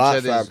through a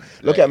lot, fam.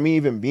 Look at me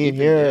even being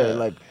here. And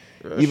like,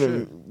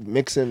 even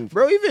mixing.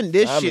 Bro, even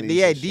this shit, the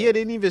families and idea shit.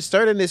 didn't even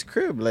start in this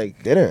crib.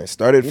 Like, Didn't it?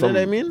 Started You know from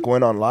what I mean?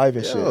 going on live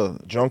and Yo.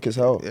 shit. Drunk as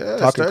hell. yeah, it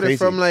Talking started crazy.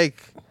 from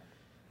like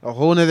a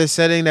whole nother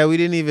setting that we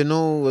didn't even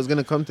know was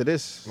gonna come to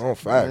this. No,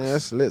 facts. Yeah,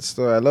 that's lit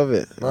story. I love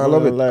it. No, I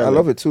love it. I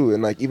love it too.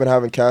 And like even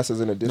having Cass as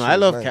an addition. No, I is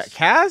love nice. Cass.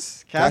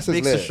 Cass Cass is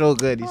makes the lit. show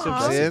good. You see what Aw.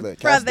 I'm Cass is saying? lit.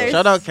 Cass Brothers.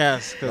 Shout out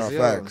Cass. No, 'Cause, yo,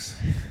 facts.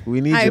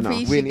 we need I you now.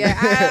 appreciate We you.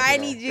 I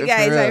need you For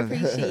guys. I real.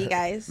 appreciate you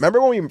guys.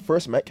 Remember when we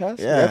first met Cass?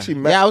 We Yeah, actually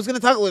met. yeah. I was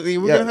gonna talk with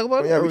you. We're Yeah. gonna talk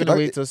about it. Yeah, Or we we're can gonna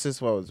talk- wait till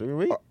sis was. We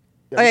wait. Oh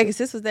yeah, because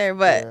sis was there,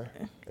 but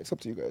Yeah. It's up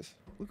to you guys.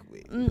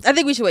 I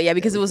think we should wait. Yeah,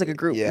 because it was like a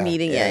group Yeah.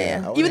 meeting. Yeah, Yeah,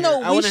 yeah. yeah. I Even though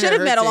I we wanna should hear have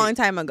her met a take. long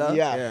time ago.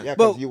 Yeah, yeah.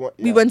 But 'cause you want,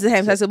 we went to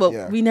Ham's High School, but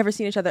yeah. we never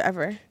seen each other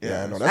ever.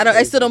 Yeah, no, I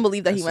that's still don't crazy.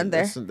 believe that he went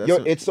there. Yo,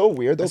 it's so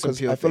weird though that's a because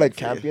pure I feel like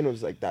thing for you. Campion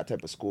was like that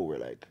type of school where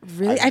like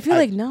Really, I feel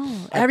like no.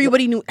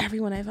 Everybody knew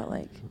everyone. I felt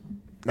like.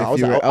 no, If I was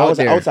you were I was out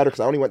an there. outsider because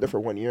I only went there for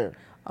 1 year.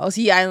 Oh,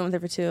 see, I went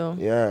there for 2.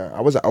 Yeah, I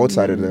was an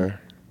outsider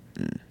there.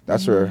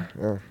 That's where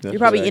You're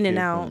probably in and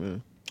out.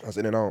 I was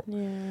in and out.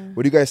 Yeah.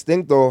 What do you guys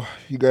think though?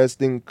 You guys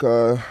think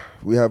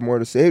we have more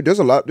to say? There's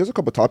a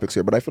couple topics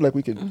here, but I feel like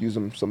we could use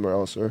them somewhere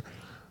else. Or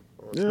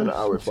it's been an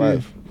hour see.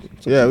 5.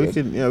 It's up Yeah, to we you guys.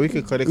 could. Yeah, we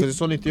could cut it because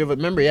it's only 3 of us.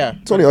 Remember, yeah,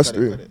 It's only us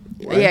Cut it, 3.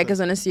 cut it. Yeah, because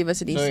when I see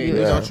us at So, ECU. do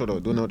an Yeah. outro though.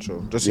 Do an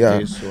outro, just Yeah.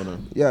 in case you wanna.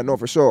 Yeah, no,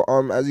 for sure.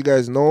 As you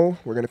guys know,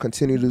 we're gonna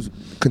continue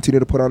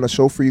to put on a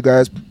show for you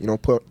guys. You know,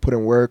 put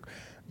in work.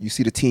 You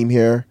see the team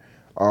here.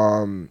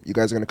 You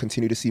guys are gonna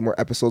continue to see more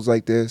episodes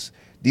like this.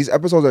 These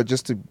episodes are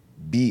just to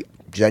be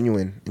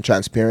genuine and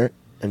transparent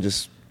and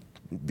just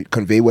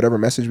convey whatever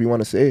message we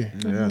want to say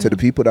to the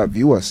people that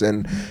view us.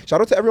 And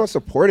shout out to everyone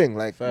supporting.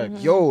 Like,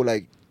 Facts. yo,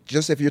 like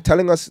just if you're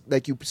telling us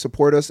like you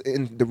support us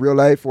in the real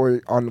life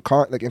or on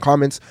like in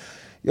comments.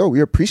 Yo,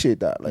 we appreciate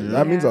that. Like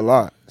that means a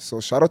lot.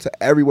 So shout out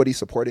to everybody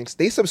supporting.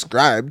 Stay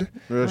subscribed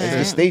Real and shit.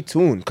 just stay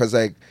tuned because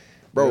like,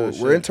 bro,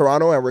 Real we're in shit.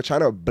 Toronto and we're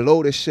trying to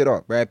blow this shit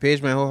up. Bro, I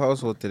paged my whole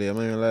household today. I'm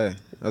not even lie.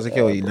 I was like,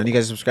 yo, none of you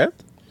guys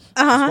subscribed?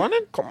 Uh-huh.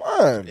 Responded? Come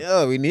on,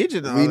 Yo, we need you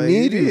now. we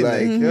need you.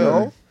 Like you yo.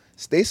 know,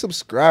 stay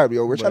subscribed,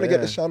 yo. We're trying to get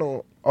yeah. this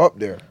channel up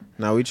there.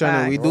 Now we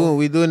trying to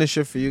we doing this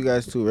shit for you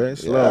guys too, right?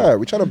 It's Yeah, love.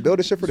 we're trying to build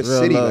this shit for the It's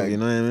real city. love, Like, you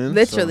know what I mean?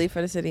 Literally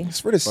for the city. it's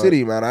for the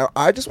city, man.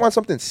 I just want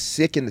something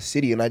sick in the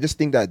city, and I just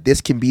think that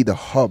this can be the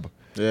hub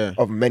So, yeah.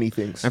 of many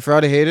things. And for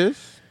all the haters,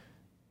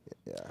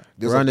 Yeah,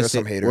 we're on the there's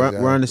same. some haters. We're,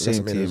 yeah. we're on the There's same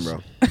some team, haters.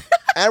 bro.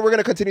 And we're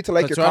gonna continue to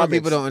like your Toronto comments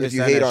people don't if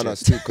you understand hate that on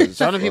shit. us too. Cause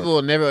Toronto people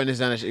will never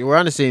understand that shit. We're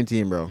on the same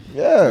team, bro.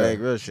 Yeah. Like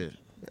real shit.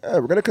 Yeah,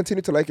 we're gonna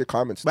continue to like your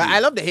comments. But too. I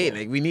love the hate.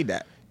 Like we need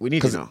that. We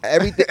need to Because know.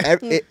 everything,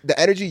 the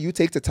energy you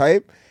take to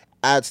type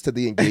adds to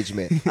the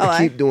engagement. Oh,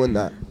 Keep doing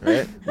that,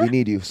 right? We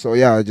need you. So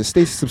yeah, just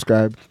stay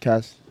subscribed,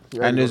 Cass. You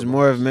already And there's know.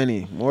 more of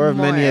many. More of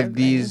More many of of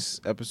these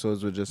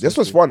episodes were just. This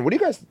was fun. What do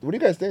you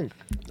guys think?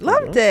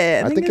 Loved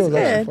it. I think it it's was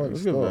actually good. fun. It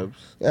was good still. vibes.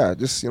 Yeah,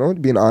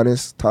 just being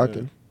honest,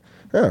 talking.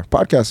 Yeah,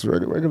 podcast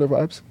regular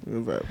vibes.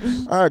 Good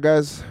vibes. All right,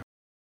 guys.